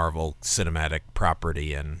kind of Marvel cinematic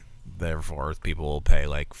property, and therefore people will pay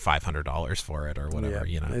like $500 for it or whatever.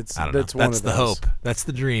 I don't know. That's the hope. That's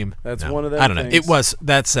the dream. That's one of them. I don't know. It was,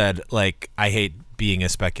 that said, like I hate being a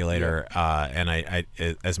speculator, and I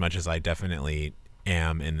as much as I definitely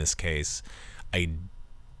am in this case, I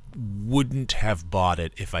wouldn't have bought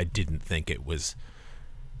it if I didn't think it was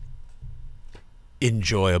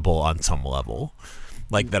enjoyable on some level,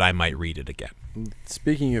 like that I might read it again.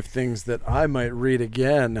 Speaking of things that I might read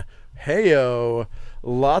again, heyo,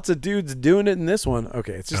 Lots of dudes doing it in this one.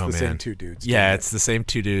 Okay, it's just same two dudes. Yeah, it's the same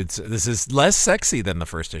two dudes. This is less sexy than the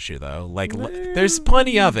first issue, though. Like, there's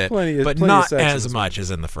plenty of it, but not as much as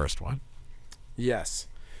in the first one. Yes.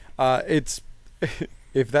 It's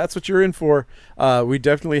if that's what you're in for, we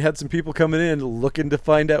definitely had some people coming in looking to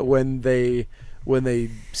find out when they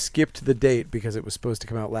skipped the date because it was supposed to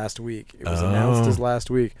come out last week. It was announced as last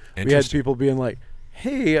week. We had people being like,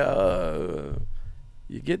 hey,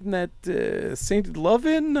 you getting that Sainted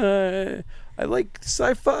Lovin'? I like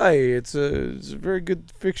sci-fi. It's a very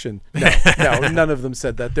good fiction. No, none of them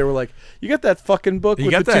said that. They were like, you got that fucking book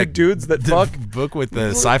with the two dudes that fuck? Book with the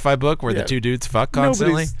sci-fi book where the two dudes fuck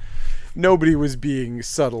constantly? Nobody was being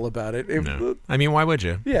subtle about it. No. I mean, why would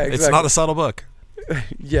you? Yeah, exactly. It's not a subtle book.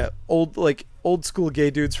 Yeah, old school gay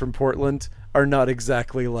dudes from Portland are not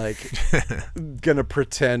exactly like gonna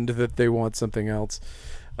pretend that they want something else.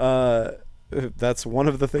 That's one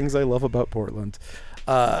of the things I love about Portland.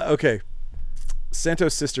 Okay,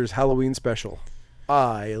 Santos Sisters Halloween special.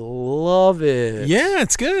 I love it. Yeah,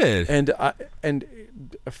 it's good. And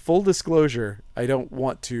full disclosure, I don't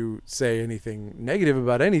want to say anything negative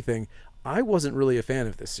about anything. I wasn't really a fan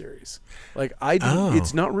of this series. Like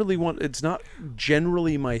it's not really it's not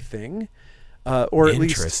generally my thing. Or at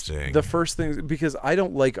least the first thing, because I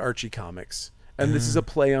don't like Archie comics. And this is a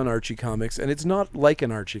play on Archie comics, and it's not like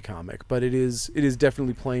an Archie comic, but it is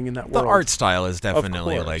definitely playing in that world. The art style is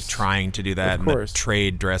definitely like trying to do that, and the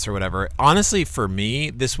trade dress or whatever. Honestly, for me,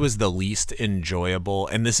 this was the least enjoyable,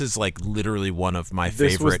 and this is like literally one of my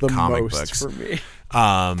favorite comic books for me.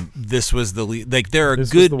 This was the there are this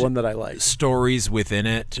good was the one that I like. Stories within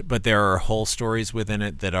it, but there are whole stories within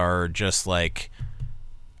it that are just like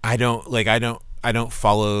I don't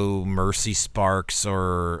follow Mercy Sparks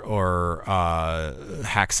or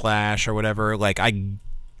Hack Slash or whatever. Like, I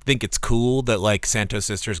think it's cool that like Santos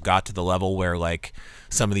Sisters got to the level where like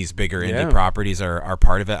some of these bigger indie properties are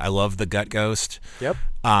part of it. I love the Gut Ghost. Yep.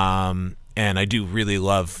 And I do really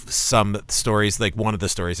love some stories. Like one of the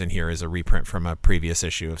stories in here is a reprint from a previous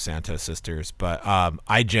issue of Santos Sisters. But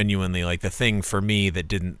I genuinely like the thing for me that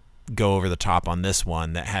didn't go over the top on this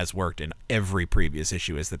one that has worked in every previous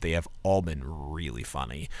issue is that they have all been really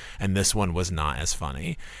funny, and this one was not as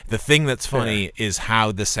funny. The thing that's funny is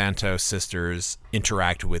how the Santos sisters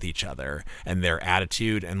interact with each other and their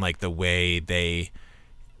attitude and like the way they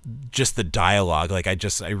just the dialogue. Like I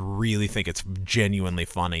really think it's genuinely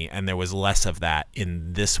funny, and there was less of that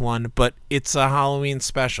in this one, but it's a Halloween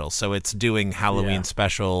special, so it's doing Halloween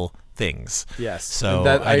special things. Yes. So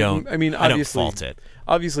I don't fault it.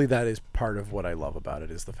 Obviously, that is part of what I love about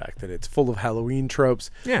it, is the fact that it's full of Halloween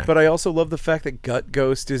tropes. Yeah. But I also love the fact that Gut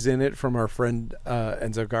Ghost is in it from our friend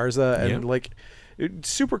Enzo Garza, and like, it's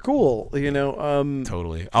super cool, you know.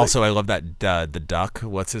 Totally. Also, I love that the duck.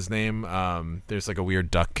 What's his name? There's like a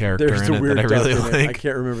weird duck character in it that I really like. I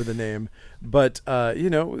can't remember the name, but you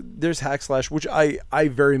know, there's Hack Slash, which I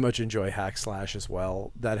very much enjoy. Hack Slash as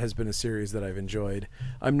well. That has been a series that I've enjoyed.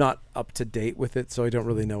 I'm not up to date with it, so I don't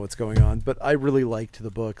really know what's going on, but I really liked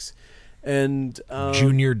the books. And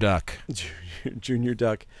Junior Duck, Junior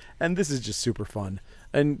Duck, and this is just super fun.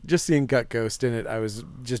 And just seeing Gut Ghost in it,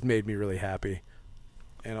 just made me really happy.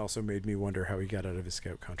 And also made me wonder how he got out of his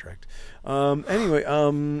scout contract. Anyway,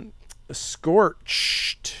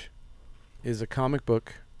 Scorched is a comic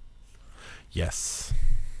book. Yes.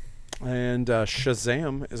 And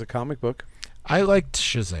Shazam is a comic book. I liked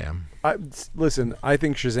Shazam. Listen, I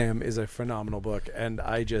think Shazam is a phenomenal book, and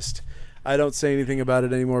I don't say anything about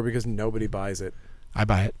it anymore because nobody buys it. I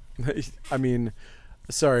buy it. I mean...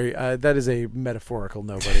 Sorry, that is a metaphorical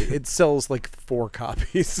nobody. It sells like 4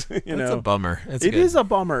 copies. You know, it's a bummer. It is a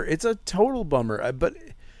bummer. It's a total bummer.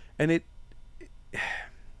 You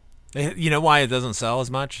know why it doesn't sell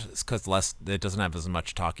as much? It's because it doesn't have as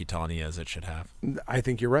much talkie-tawny as it should have. I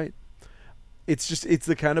think you're right. It's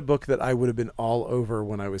the kind of book that I would have been all over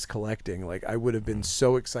when I was collecting. Like, I would have been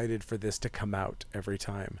so excited for this to come out every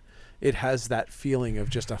time. It has that feeling of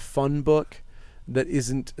just a fun book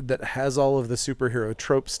that has all of the superhero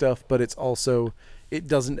trope stuff, but it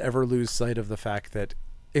doesn't ever lose sight of the fact that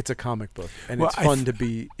it's a comic book, and it's fun to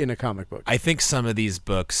be in a comic book. I think some of these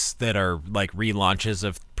books that are like relaunches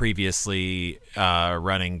of previously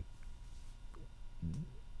running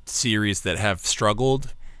series that have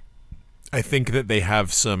struggled, I think that they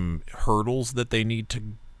have some hurdles that they need to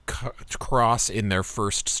cross in their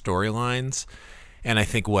first storylines. And I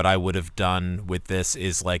think what I would have done with this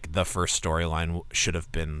is like the first storyline should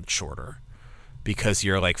have been shorter. because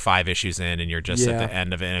you're like 5 issues in and you're just at the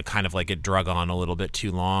end of it, and it kind of like it drug on a little bit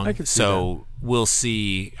too long. I can see that. We'll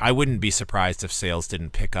see. I wouldn't be surprised if sales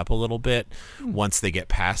didn't pick up a little bit once they get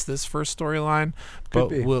past this first storyline, but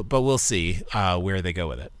we'll see where they go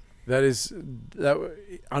with it.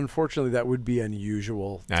 Unfortunately, that would be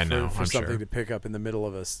unusual for something to pick up in the middle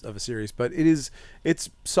of a series, but it's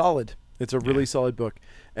solid. It's a really solid book.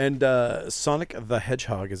 And Sonic the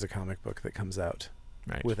Hedgehog is a comic book that comes out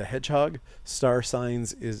with a hedgehog. Star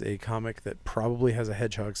Signs is a comic that probably has a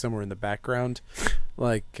hedgehog somewhere in the background,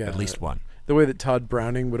 like at least one. The way that Todd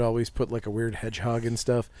Browning would always put like a weird hedgehog and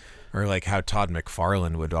stuff, or like how Todd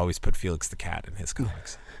McFarlane would always put Felix the Cat in his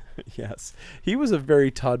comics. Yes, he was a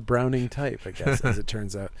very Todd Browning type, I guess, as it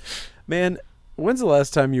turns out. Man, when's the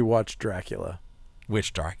last time you watched Dracula?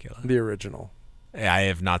 Which Dracula? The original. I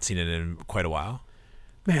have not seen it in quite a while.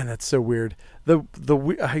 Man, that's so weird.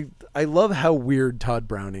 I love how weird Todd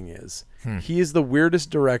Browning is. He is the weirdest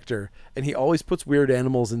director, and he always puts weird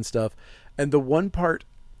animals and stuff. And the one part,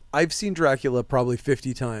 I've seen Dracula probably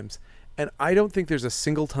 50 times, and I don't think there's a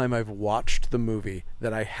single time I've watched the movie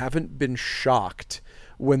that I haven't been shocked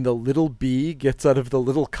when the little bee gets out of the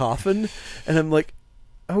little coffin, and I'm like,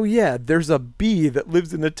 oh yeah, there's a bee that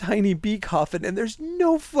lives in a tiny bee coffin, and there's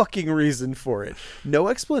no fucking reason for it. No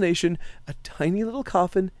explanation. A tiny little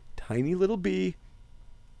coffin, tiny little bee.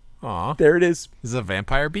 Aw. There it is. Is it a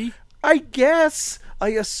vampire bee? I guess. I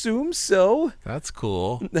assume so. That's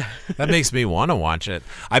cool. That makes me want to watch it.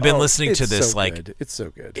 I've been listening to this it's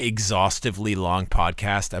so good. Exhaustively long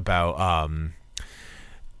podcast about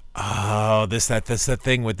that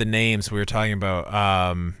thing with the names we were talking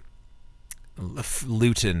about.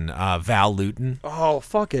 Luton, Val Luton. Oh,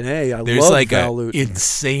 fucking A. There's love like Val a Luton.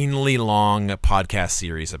 insanely long podcast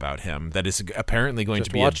series about him that is apparently going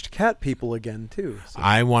to be watched Cat People again too. So.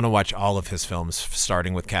 I want to watch all of his films,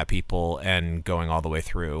 starting with Cat People and going all the way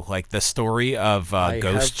through. Like the story of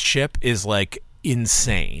Ghost Ship is like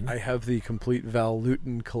insane. I have the complete Val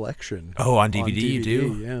Luton collection. Oh, on DVD you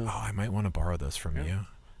do? Yeah. Oh, I might want to borrow those from you.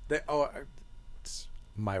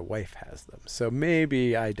 My wife has them, so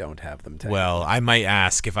maybe I don't have them. Well, I might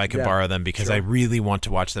ask if I could borrow them because I really want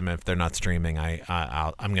to watch them. If they're not streaming,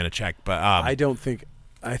 I'm gonna check. But I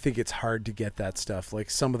think it's hard to get that stuff. Like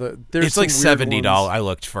some of there's it's like $70. ones. I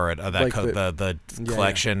looked for it. The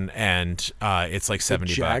collection, and it's like $70.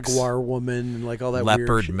 Jaguar woman and like all that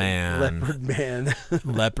Leopard weird Man. Leopard Man.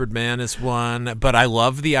 Leopard Man is one. But I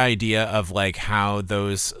love the idea of like how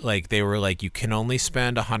those like they were like you can only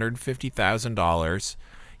spend $150,000.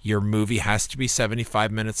 Your movie has to be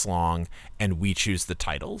 75 minutes long, and we choose the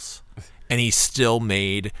titles. And he still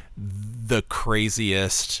made the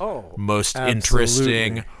craziest, most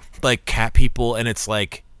interesting, like cat people. And it's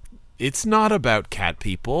like, it's not about cat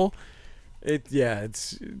people. It's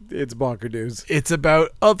bonkerdoos. It's about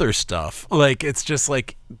other stuff. Like it's just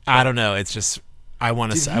like I don't know. It's just I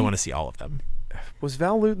want to see all of them. Was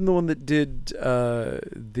Val Luton the one that did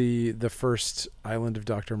the first Island of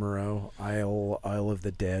Dr. Moreau, Isle of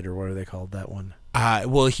the Dead, or what are they called, that one?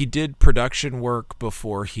 Well, he did production work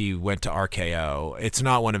before he went to RKO. It's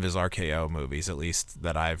not one of his RKO movies, at least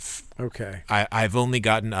that I've. Okay. I've only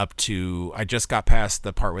gotten up to. I just got past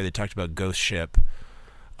the part where they talked about Ghost Ship.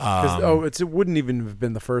 It wouldn't even have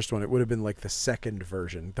been the first one. It would have been like the second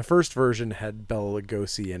version. The first version had Bela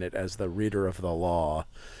Lugosi in it as the reader of the law.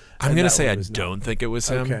 I'm going to say I don't think it was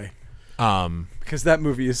him. Okay. Because that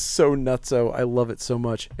movie is so nutso. I love it so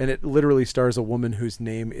much. And it literally stars a woman whose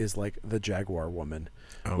name is like the Jaguar Woman.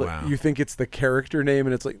 Oh, wow. You think it's the character name,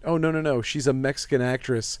 and it's like, oh, no. She's a Mexican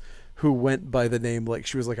actress who went by the name, like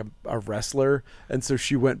she was like a wrestler. And so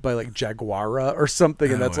she went by like Jaguara or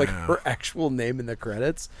something. And that's like her actual name in the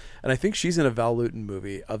credits. And I think she's in a Val Luton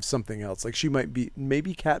movie of something else. Like she might be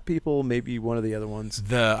maybe Cat People, maybe one of the other ones.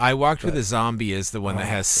 I Walked with a Zombie is the one that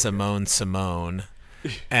has Simone.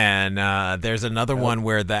 And there's another one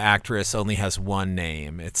where the actress only has one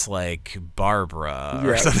name. It's like Barbara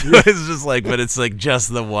or something. It's just like, but it's like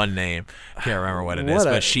just the one name. Can't remember what it is,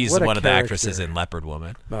 but she's one of the actresses in Leopard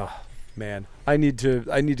Woman. Oh man, I need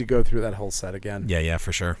to go through that whole set again. Yeah,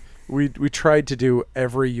 for sure. We tried to do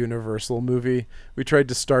every Universal movie. We tried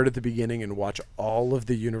to start at the beginning and watch all of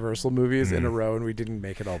the Universal movies in a row, and we didn't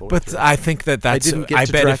make it all the way through. But I think that's... I didn't get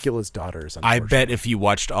to Dracula's Daughters, I bet if you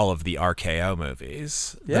watched all of the RKO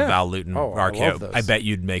movies, the Val Luton RKO, I bet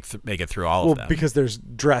you'd make it through all of them. Well, because there's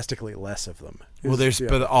drastically less of them.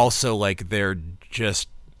 But also like they're just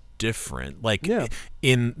different. Like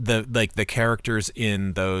in the characters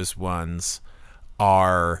in those ones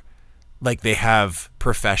are like they have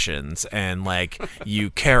professions and like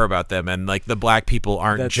you care about them, and like the black people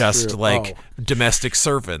aren't That's just true. like domestic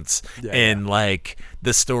servants, and like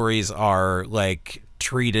the stories are like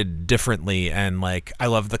treated differently, and like I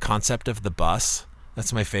love the concept of the bus.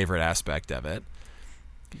 That's my favorite aspect of it.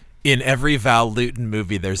 In every Val Lewton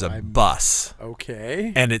movie, there's a bus.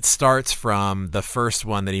 Okay. And it starts from the first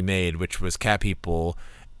one that he made, which was Cat People.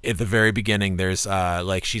 At the very beginning, there's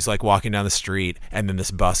like she's like walking down the street, and then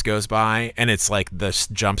this bus goes by, and it's like this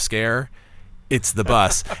jump scare. It's the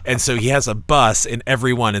bus. And so he has a bus in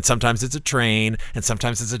every one, and sometimes it's a train, and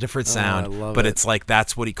sometimes it's a different sound. But it's like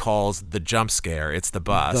that's what he calls the jump scare. It's the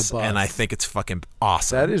bus. And I think it's fucking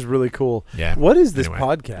awesome. That is really cool. Yeah. What is this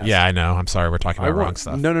podcast? Yeah, I know. I'm sorry. We're talking about wrong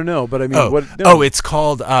stuff. No. But I mean, what? No. Oh, it's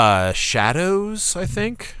called Shadows, I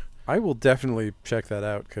think. I will definitely check that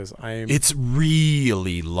out because It's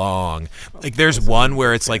really long. Like there's one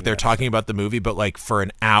where it's like they're talking about the movie, but like for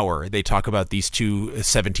an hour they talk about these two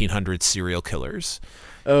 1700s serial killers.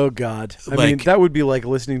 Oh God! I mean, that would be like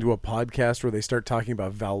listening to a podcast where they start talking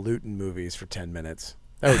about Val Lewton movies for 10 minutes.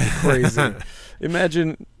 That would be crazy.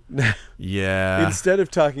 Imagine. Yeah. Instead of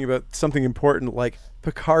talking about something important like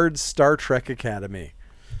Picard's Star Trek Academy.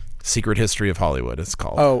 Secret History of Hollywood, it's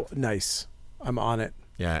called. Oh, nice. I'm on it.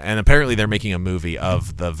 Yeah, and apparently they're making a movie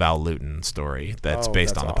of the Val Lewton story that's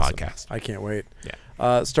based on the podcast. I can't wait.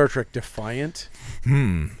 Yeah. Star Trek Defiant.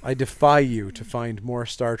 I defy you to find more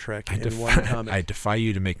Star Trek in one comic. I defy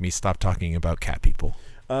you to make me stop talking about cat people.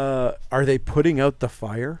 Are they putting out the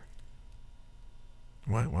fire?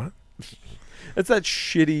 What? It's that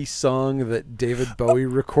shitty song that David Bowie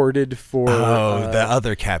recorded for the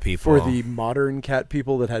other cat people. For the modern cat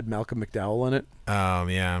people that had Malcolm McDowell in it.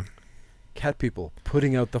 Yeah. Cat people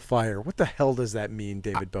putting out the fire. What the hell does that mean,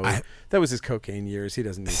 David Bowie? That was his cocaine years. He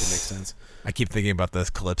doesn't need to make sense. I keep thinking about the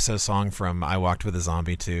Calypso song from I Walked with a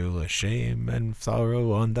Zombie too. A shame and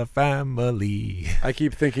sorrow on the family. I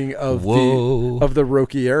keep thinking of the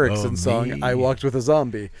Roky Erickson song, I Walked with a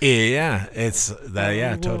Zombie. Yeah, it's that.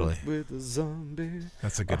 Yeah, totally. With a zombie.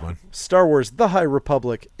 That's a good one. Star Wars, The High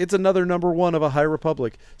Republic. It's another #1 of a High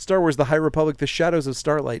Republic. Star Wars, The High Republic, The Shadows of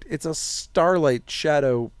Starlight. It's a Starlight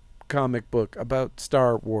shadow comic book about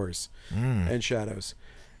Star Wars and shadows.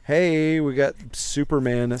 Hey, we got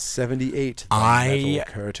Superman 78. I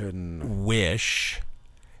curtain. wish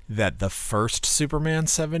that the first Superman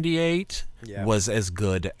 78 was as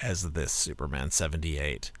good as this Superman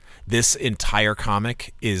 78. This entire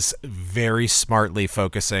comic is very smartly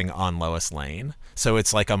focusing on Lois Lane. So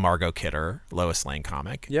it's like a Margot Kidder Lois Lane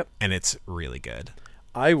comic. Yep. And it's really good.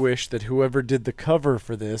 I wish that whoever did the cover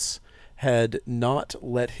for this had not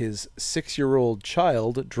let his 6-year-old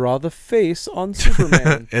child draw the face on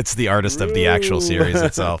Superman. It's the artist of the actual series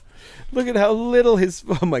itself. Look at how little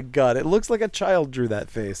oh my God, it looks like a child drew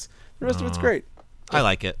that face. The rest of it's great. I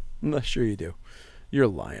like it. I'm sure you do. You're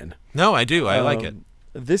lying. No, I do. I like it.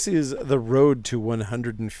 This is the road to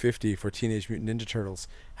 150 for Teenage Mutant Ninja Turtles.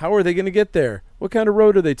 How are they going to get there? What kind of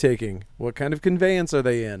road are they taking? What kind of conveyance are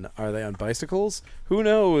they in? Are they on bicycles? Who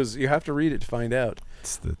knows? You have to read it to find out.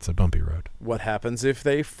 It's a bumpy road. What happens if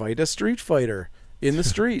they fight a street fighter in the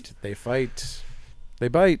street? They fight. They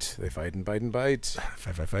bite. They fight and bite and bite.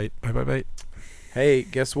 Fight. Bite. Hey,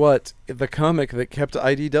 guess what? The comic that kept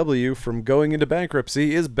IDW from going into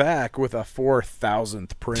bankruptcy is back with a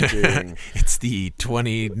 4,000th printing. It's the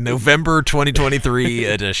November 2023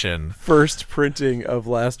 edition. First printing of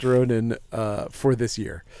Last Ronin for this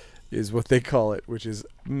year is what they call it, which is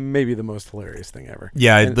maybe the most hilarious thing ever.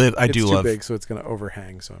 Yeah, I do love. It's too big, so it's going to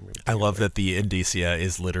overhang. So I'm going to. I love that the indicia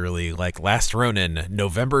is literally like Last Ronin,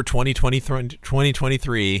 November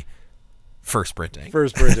 2023, first printing.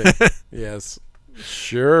 First printing. Yes.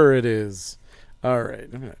 Sure it is. All right,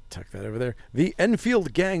 I'm going to tuck that over there. The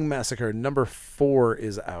Enfield Gang Massacre #4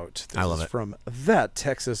 is out. I love it. From That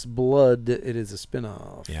Texas Blood. It is a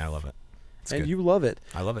spinoff. Yeah, I love it. It's and good. You love it.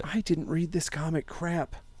 I love it. I didn't read this comic.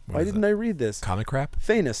 Crap. Why didn't I read this? Comic crap?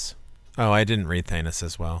 Thanos. Oh, I didn't read Thanos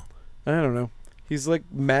as well. I don't know. He's like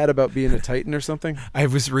mad about being a Titan or something. I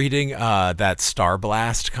was reading that Star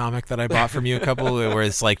Blast comic that I bought from you where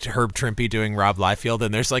it's like Herb Trimpe doing Rob Liefeld,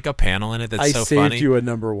 and there's like a panel in it that's so funny. I saved you a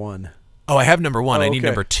 #1. Oh, I have #1. Oh, I need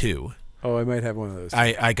 #2. Oh, I might have one of those.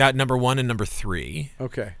 I got #1 and #3.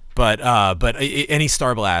 Okay. But any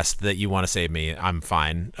Star Blast that you want to save me, I'm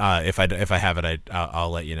fine. If I have it,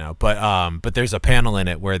 I'll let you know. But there's a panel in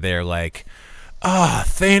it where they're like,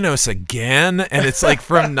 Thanos again, and it's like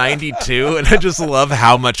from '92, and I just love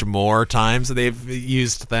how much more times they've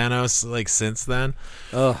used Thanos like since then.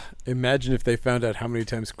 Imagine if they found out how many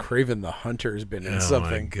times Kraven the Hunter has been in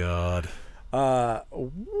something. Oh my God.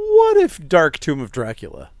 What if Dark Tomb of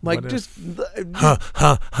Dracula? Like, What just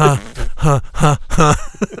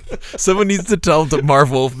Someone needs to tell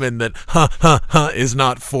Marv Wolfman that is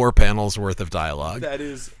not 4 panels worth of dialogue. that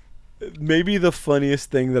is maybe the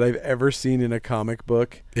funniest thing that I've ever seen in a comic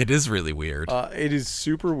book. It is really weird. It is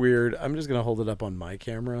super weird. I'm just gonna hold it up on my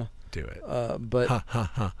camera. Do it.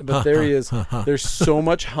 But there he is. There's so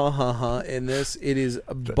much in this. It is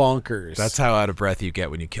bonkers. That's how out of breath you get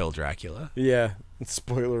when you kill Dracula. Yeah.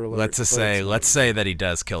 Spoiler alert. Let's say that he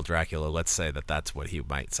does kill Dracula. Let's say that that's what he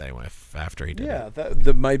might say after he did it. Yeah,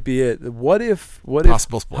 that might be it. What if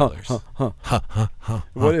Possible spoilers.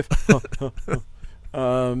 What if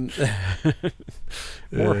more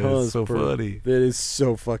It's so funny. It is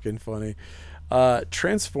so fucking funny.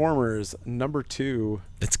 Transformers #2.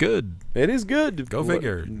 It's good. It is good. Go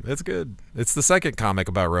figure. It's good. It's the second comic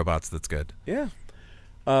about robots that's good. Yeah.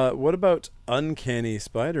 What about Uncanny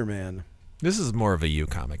Spider-Man? This is more of a you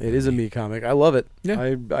comic. It is a me comic. I love it.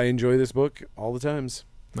 Yeah. I enjoy this book all the times.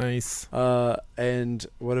 Nice. And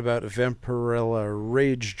what about Vampirella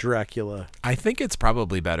Rage Dracula? I think it's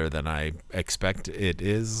probably better than I expect it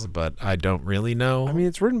is, but I don't really know. I mean,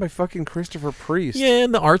 it's written by fucking Christopher Priest. Yeah,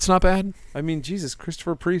 and the art's not bad. I mean, Jesus,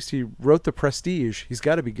 Christopher Priest, he wrote The Prestige. He's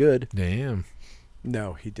got to be good. Damn.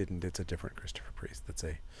 No, he didn't. It's a different Christopher Priest.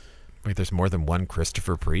 Wait, there's more than one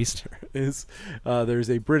Christopher Priest? There's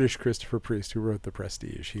a British Christopher Priest who wrote The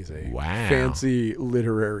Prestige. He's a Wow. fancy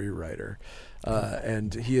literary writer.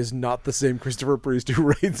 And he is not the same Christopher Priest who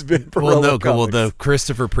writes Vampirella comics. Well, the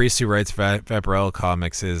Christopher Priest who writes Vampirella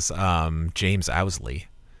comics is James Owsley.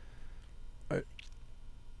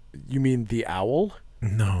 You mean the Owl?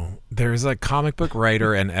 No, there's a comic book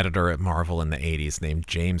writer and editor at Marvel in the 80s named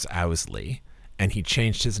James Owsley, and he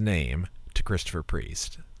changed his name to Christopher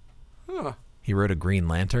Priest. Huh. He wrote a Green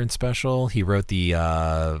Lantern special. He wrote the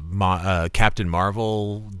Captain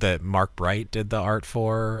Marvel that Mark Bright did the art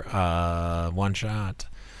for, one shot.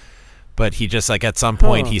 But he just, like, at some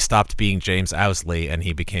point, he stopped being James Owsley and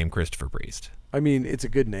he became Christopher Priest. I mean, it's a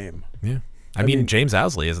good name. Yeah. I mean, James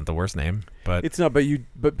Owsley isn't the worst name, but it's not.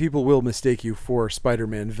 But people will mistake you for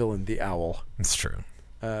Spider-Man villain, the Owl. It's true.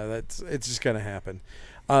 It's just gonna happen.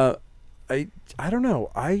 I don't know.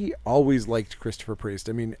 I always liked Christopher Priest.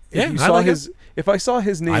 I mean, if I saw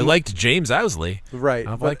his name, I liked James Owsley. Right,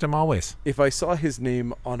 I've liked him always. If I saw his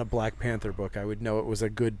name on a Black Panther book, I would know it was a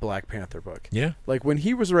good Black Panther book. Yeah. Like when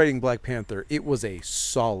he was writing Black Panther, it was a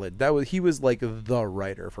solid. He was like the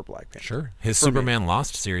writer for Black Panther. Sure. His Superman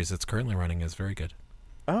Lost series that's currently running is very good.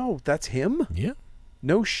 Oh, that's him? Yeah.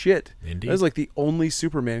 No shit. Indeed. That is like the only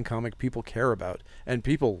Superman comic people care about, and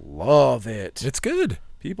people love it. It's good.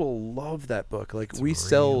 People love that book. Like, we really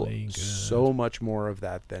sell good. so much more of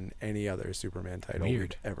that than any other Superman title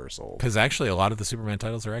we've ever sold. Because actually, a lot of the Superman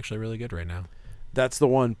titles are actually really good right now. That's the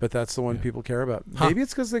one, but that's the one people care about. Maybe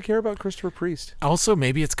it's because they care about Christopher Priest. Also,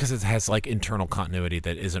 maybe it's because it has like internal continuity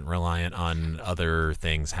that isn't reliant on other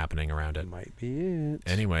things happening around it. Might be it.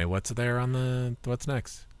 Anyway, what's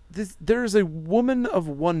next? There's a woman of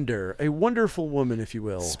wonder, a wonderful woman, if you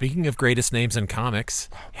will. Speaking of greatest names in comics,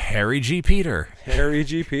 Harry G. Peter. Harry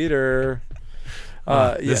G. Peter.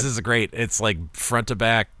 This is great. It's like front to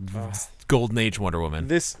back, Golden Age Wonder Woman.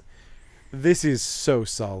 This is so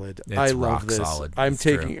solid. It's I love rock this. solid. I'm It's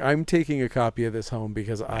taking true. I'm taking a copy of this home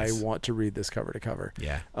because Nice. I want to read this cover to cover.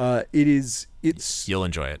 Yeah. It's You'll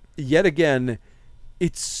enjoy it. yet again,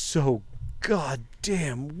 it's so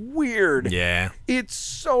goddamn weird. Yeah. It's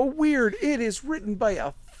so weird. It is written by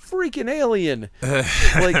a freaking alien.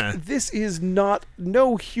 Like, this is not,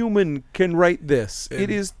 no human can write this. It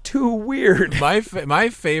is too weird. My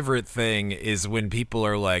favorite thing is when people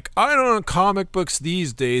are like, I don't know, comic books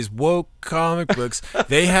these days, woke comic books,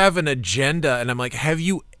 they have an agenda. And I'm like, have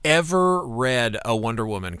you ever read a Wonder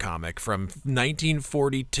Woman comic from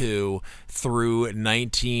 1942 through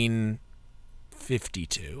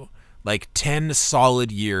 1952? Like 10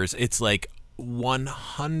 solid years. It's like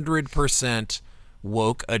 100%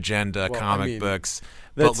 woke agenda comic books.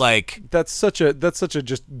 But like that's such a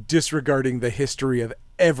just disregarding the history of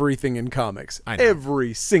everything in comics. I know.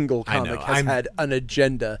 Every single comic has I'm- had an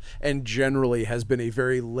agenda, and generally has been a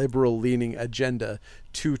very liberal leaning agenda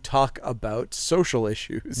to talk about social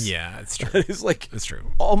issues. yeah, it's true. That is like It's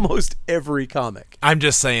true. almost every comic. I'm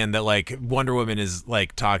just saying that like Wonder Woman is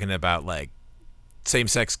like talking about like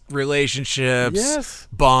same-sex relationships, Yes.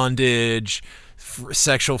 bondage,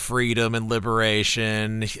 sexual freedom and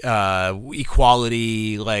liberation,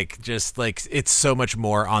 equality, like just like it's so much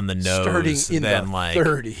more on the nose Starting in than the like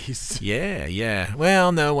 30s. Yeah.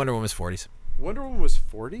 Well, no, Wonder Woman was 40s. Wonder Woman was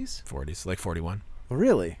 40s? 40s, like 41.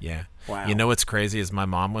 Really? Yeah. Wow. You know what's crazy is my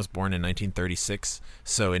mom was born in 1936.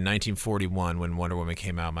 So in 1941, when Wonder Woman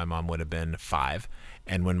came out, my mom would have been 5.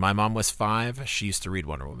 And when my mom was 5, she used to read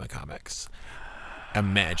Wonder Woman comics.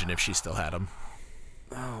 Imagine if she still had them.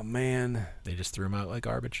 Oh, man. They just threw them out like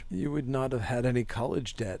garbage. You would not have had any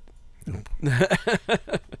college debt. Nope.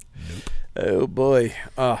 Oh, boy.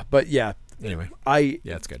 But yeah. Anyway.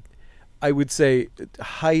 Yeah, it's good. I would say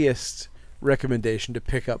highest recommendation to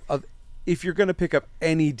pick up if you're going to pick up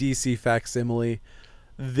any DC facsimile,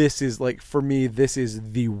 this is like, for me, this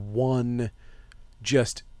is the one,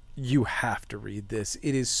 just, you have to read this.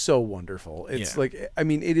 It is so wonderful. It's like, I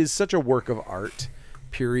mean, it is such a work of art,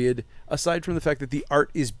 period, aside from the fact that the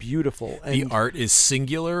art is beautiful. And the art is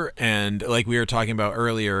singular, and like we were talking about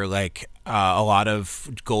earlier, like a lot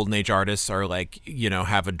of Golden Age artists are like, you know,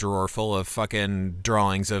 have a drawer full of fucking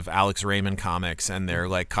drawings of Alex Raymond comics, and they're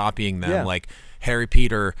like copying them. Like Harry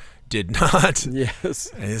Peter did not.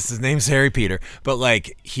 Yes. His name's Harry Peter, but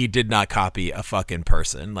like he did not copy a fucking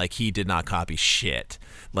person. Like he did not copy shit.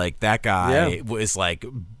 Like that guy was like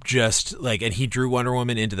just like, and he drew Wonder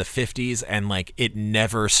Woman into the 50s, and like it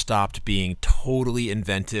never stopped being totally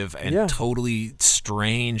inventive and totally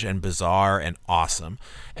strange and bizarre and awesome.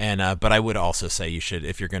 And but I would also say you should,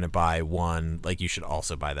 if you're going to buy one, like you should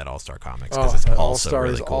also buy that All-Star Comics, because it's also All-Star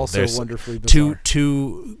really is cool. also There's wonderfully bizarre.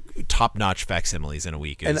 two top-notch facsimiles in a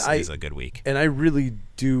week is a good week. And I really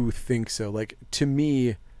do think so. Like, to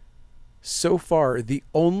me, so far, the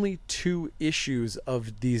only 2 issues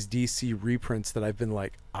of these DC reprints that I've been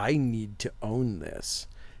like, I need to own this,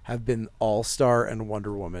 have been All-Star and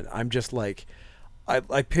Wonder Woman. I'm just like,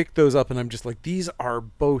 I picked those up and I'm just like, these are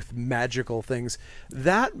both magical things.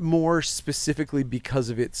 That more specifically because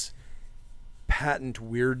of its patent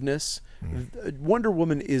weirdness. Wonder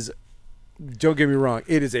Woman is, don't get me wrong,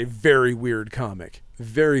 it is a very weird comic.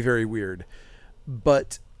 Very, very weird.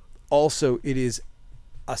 But also it is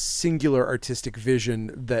a singular artistic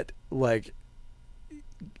vision that, like,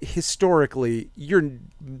 historically you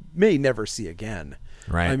may never see again.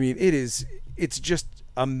 Right. I mean, it's just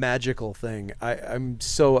a magical thing. I'm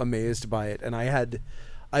so amazed by it, and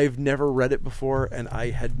I've never read it before, and I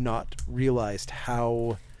had not realized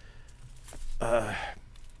how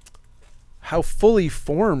fully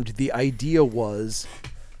formed the idea was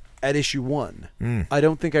at issue 1. I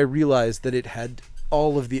don't think I realized that it had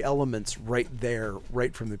all of the elements right there,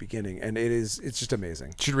 right from the beginning, and it's just amazing.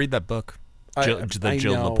 You should read that book. The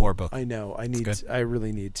Jill Lepore book. I know. I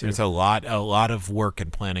really need to. There's a lot of work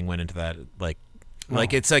and planning went into that. Like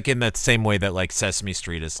it's like in that same way that like Sesame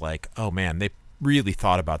Street is like, oh man, they really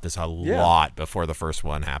thought about this a lot before the first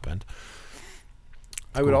one happened.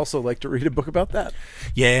 I would also like to read a book about that.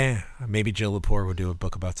 Yeah, maybe Jill Lepore would do a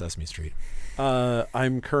book about Sesame Street.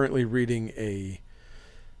 I'm currently reading a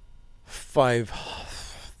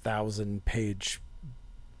 5,000-page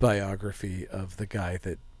biography of the guy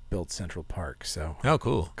that built Central Park. So, oh,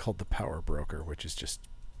 cool. Called The Power Broker, which is just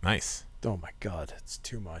nice. Oh my God, it's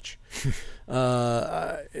too much.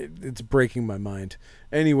 It's breaking my mind.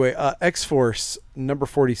 Anyway, X-Force number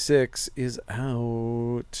 46 is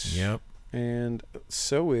out. Yep. And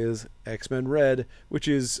so is X-Men Red, which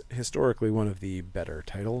is historically one of the better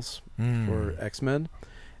titles for X-Men.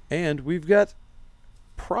 And we've got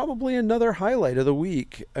probably another highlight of the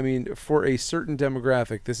week. I mean, for a certain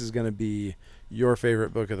demographic, this is going to be your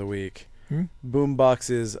favorite book of the week.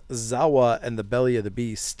 Boombox's Zawa and the Belly of the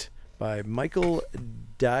Beast by Michael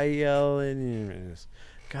Dialinis.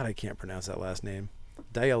 God, I can't pronounce that last name.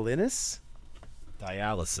 Dialinis?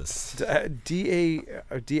 Dialysis.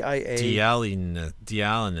 D-I-A.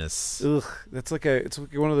 Dialinus. Ugh, it's like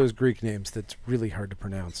one of those Greek names that's really hard to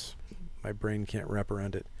pronounce. My brain can't wrap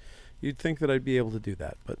around it. You'd think that I'd be able to do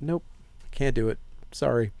that, but nope, can't do it.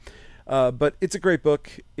 Sorry. But it's a great book.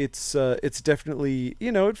 It's definitely,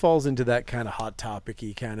 it falls into that kind of hot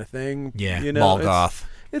topic-y kind of thing. Yeah, mall goth.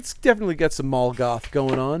 It's definitely got some mall goth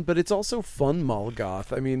going on, but it's also fun mall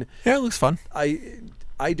goth. I mean, yeah, it looks fun.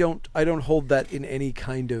 I don't hold that in any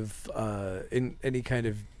kind of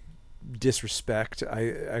disrespect.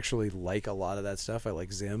 I actually like a lot of that stuff. I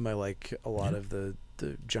like Zim. I like a lot of the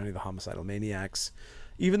Johnny the Homicidal Maniacs.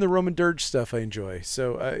 Even the Roman Dirge stuff I enjoy.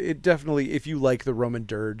 So it definitely, if you like the Roman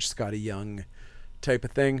Dirge, Scotty Young type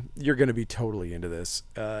of thing, you're going to be totally into this.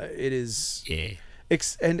 It is... Yeah.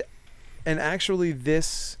 And actually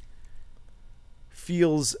this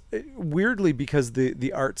feels weirdly, because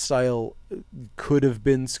the art style could have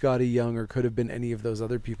been Scotty Young or could have been any of those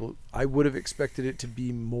other people. I would have expected it to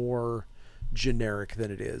be more generic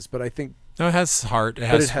than it is, but I think No, it has heart. It But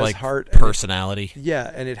has, it has like, heart and personality.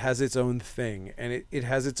 Yeah, and it has its own thing, and it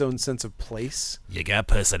has its own sense of place. You got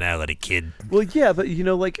personality, kid. Well, yeah, but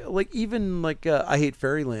like even like I Hate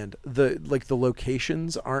Fairyland, the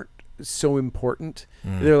locations aren't so important.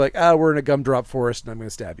 They're like, we're in a gumdrop forest and I'm going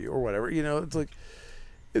to stab you or whatever. It's like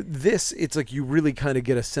it's like you really kind of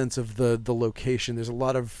get a sense of the location. There's a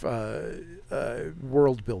lot of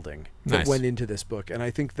world building that went into this book, and I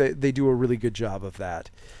think that they do a really good job of that.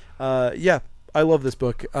 Yeah, I love this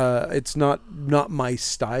book. It's not my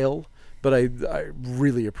style, but I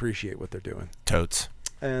really appreciate what they're doing. Totes.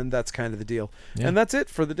 And that's kind of the deal. Yeah. And that's it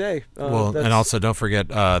for the day. And also don't forget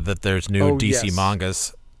that there's new DC yes.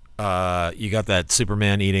 mangas. You got that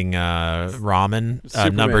Superman eating ramen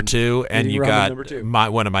Superman number 2, and you got number 2.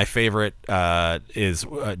 one of my favorite is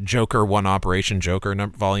Joker One Operation Joker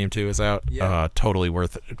Volume 2 is out. Yeah. Totally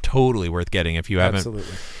worth getting if you haven't.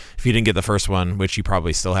 Absolutely. If you didn't get the first one, which you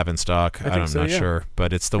probably still have in stock, I'm not sure,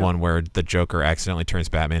 but it's the one where the Joker accidentally turns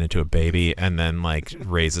Batman into a baby and then like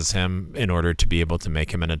raises him in order to be able to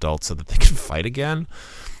make him an adult so that they can fight again.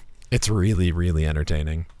 It's really, really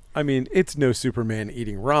entertaining. I mean, it's no Superman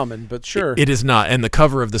eating ramen, but sure. It is not. And the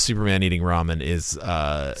cover of the Superman eating ramen is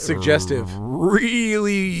suggestive.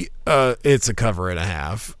 Really, it's a cover and a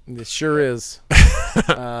half. It sure is.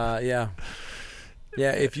 Yeah.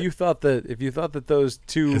 Yeah, if you thought that those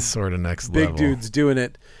two it's sort of next big level dudes doing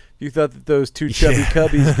it, you thought that those two chubby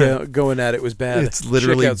cubbies going at it was bad. It's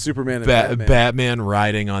literally check out Superman and Batman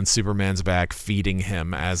riding on Superman's back, feeding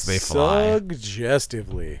him as they fly.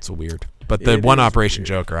 Suggestively. It's weird. But the One Operation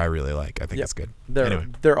Joker I really like. I think it's good.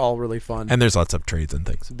 They're all really fun. And there's lots of trades and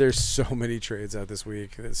things. There's so many trades out this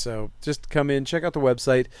week. So just come in, check out the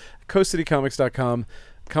website, coastcitycomics.com.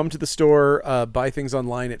 Come to the store, buy things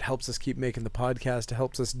online. It helps us keep making the podcast. It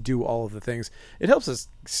helps us do all of the things. It helps us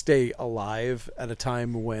stay alive at a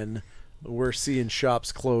time when we're seeing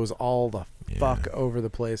shops close all the fuck over the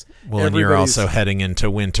place. Well, and you're also heading into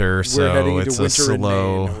winter, so it's a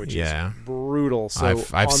slow, Maine, which is brutal. So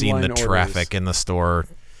I've seen the traffic in the store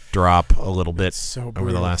drop a little bit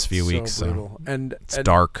over the last few weeks. So and it's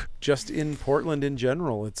dark. Just in Portland in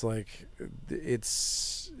general, it's like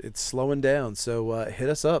it's slowing down. So hit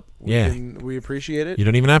us up. We appreciate it. You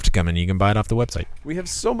don't even have to come in. You can buy it off the website. We have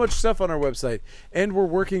so much stuff on our website, and we're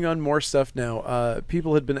working on more stuff now.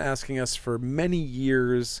 People had been asking us for many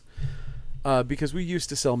years because we used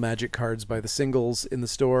to sell Magic cards by the singles in the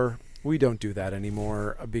store. We don't do that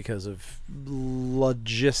anymore because of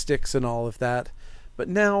logistics and all of that. But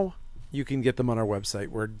now you can get them on our website.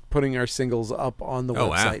 We're putting our singles up on the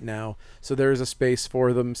website now. So there is a space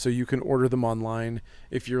for them, so you can order them online.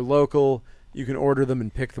 If you're local, you can order them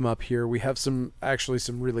and pick them up here. We have some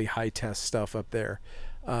really high-test stuff up there.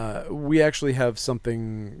 We actually have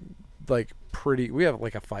something like we have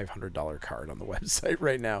like a $500 card on the website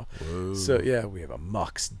right now. Whoa. So yeah, we have a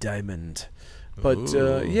Mux Diamond. But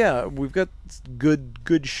we've got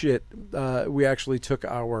good shit. We actually took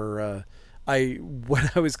our... when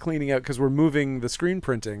I was cleaning out, because we're moving the screen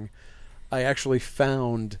printing, I actually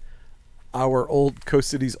found our old Coast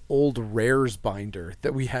City's old rares binder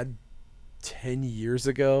that we had 10 years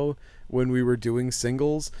ago when we were doing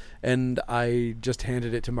singles, and I just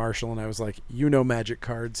handed it to Marshall, and I was like, Magic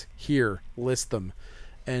cards, here, list them.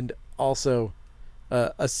 And also,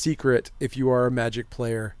 a secret, if you are a Magic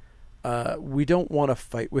player, we don't want to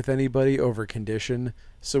fight with anybody over condition,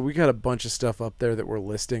 so we got a bunch of stuff up there that we're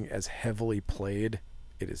listing as heavily played.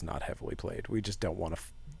 It is not heavily played. We just don't want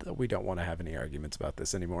to have any arguments about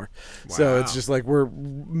this anymore. Wow. So it's just like we're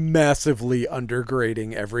massively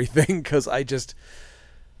undergrading everything because I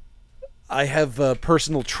have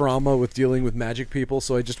personal trauma with dealing with Magic people,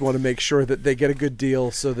 so I just want to make sure that they get a good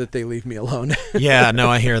deal so that they leave me alone. Yeah,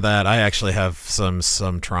 no, I hear that. I actually have some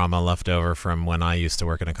trauma left over from when I used to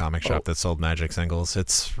work in a comic shop that sold Magic singles.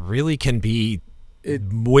 It's really can be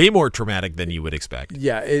way more traumatic than you would expect.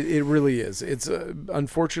 Yeah, it really is. It's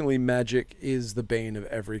unfortunately, Magic is the bane of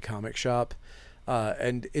every comic shop,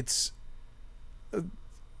 and it's...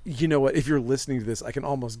 you know what? If you're listening to this, I can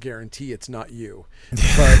almost guarantee it's not you.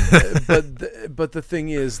 But the thing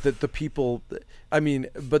is that the people,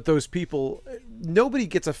 but those people, nobody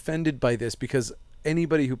gets offended by this because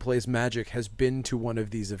anybody who plays Magic has been to one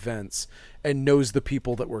of these events and knows the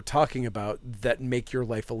people that we're talking about that make your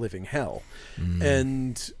life a living hell.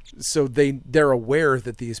 And so they're aware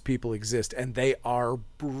that these people exist, and they are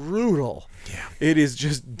brutal. Yeah. It is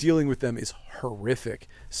just, dealing with them is horrific.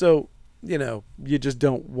 So, you just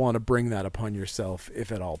don't want to bring that upon yourself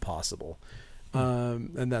if at all possible.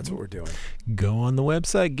 And that's what we're doing. Go on the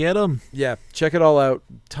website, get them. Yeah, check it all out.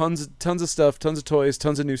 Tons of stuff, tons of toys,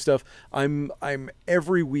 tons of new stuff. I'm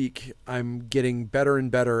every week I'm getting better and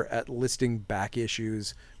better at listing back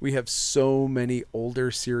issues. We have so many older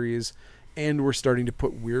series, and we're starting to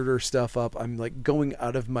put weirder stuff up. I'm like going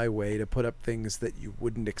out of my way to put up things that you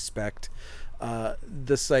wouldn't expect.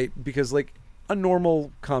 The site, because like a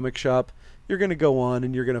normal comic shop, you're going to go on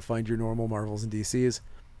and you're going to find your normal Marvels and DCs.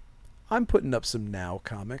 I'm putting up some Now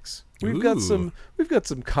comics. We've got some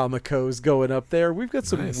Comicos going up there. We've got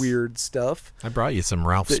some weird stuff. I brought you some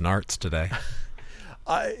Ralph Snarts today.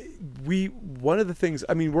 One of the things,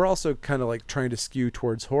 I mean, we're also kind of like trying to skew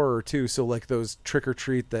towards horror too. So like those Trick or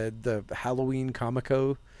Treat, the Halloween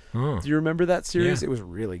Comico. Do you remember that series? Yeah. It was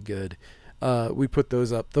really good. We put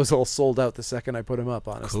those up. Those all sold out the second I put them up,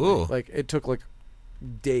 honestly. Cool. Like it took like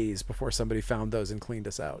days before somebody found those and cleaned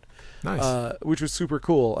us out. Nice. Which was super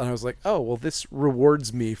cool. And I was like, oh, well, this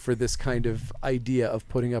rewards me for this kind of idea of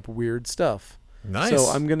putting up weird stuff. Nice. So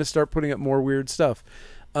I'm going to start putting up more weird stuff.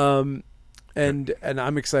 And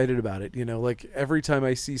I'm excited about it. You know, like every time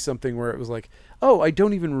I see something where it was like, oh, I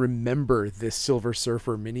don't even remember this Silver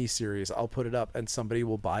Surfer miniseries, I'll put it up and somebody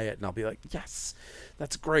will buy it and I'll be like, yes,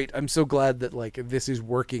 that's great. I'm so glad that like this is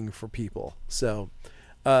working for people. So,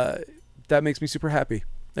 that makes me super happy.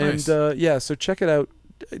 Nice. And yeah, so check it out.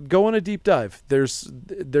 Go on a deep dive. There's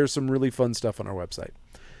some really fun stuff on our website.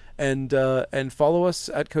 And follow us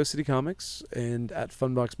at Coast City Comics and at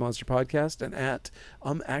Funbox Monster Podcast and at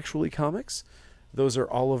Actually Comics. Those are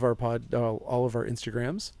all of our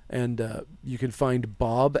Instagrams. And you can find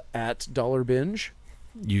Bob at Dollar Binge.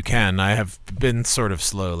 You can. I have been sort of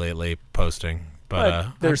slow lately posting.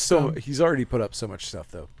 But he's already put up so much stuff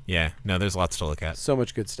though. Yeah, no, there's lots to look at. So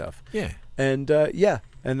much good stuff. Yeah. And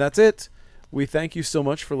and that's it. We thank you so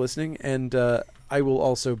much for listening, and I will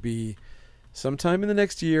also be sometime in the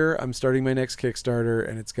next year. I'm starting my next Kickstarter,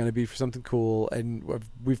 and it's going to be for something cool. And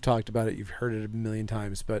we've talked about it. You've heard it a million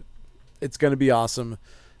times, but it's going to be awesome.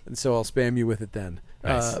 And so I'll spam you with it then.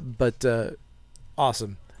 Nice.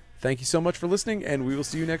 Awesome. Thank you so much for listening, and we will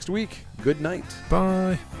see you next week. Good night.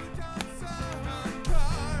 Bye.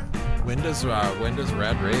 When does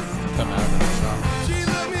Red Wraith come out of the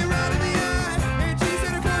shop?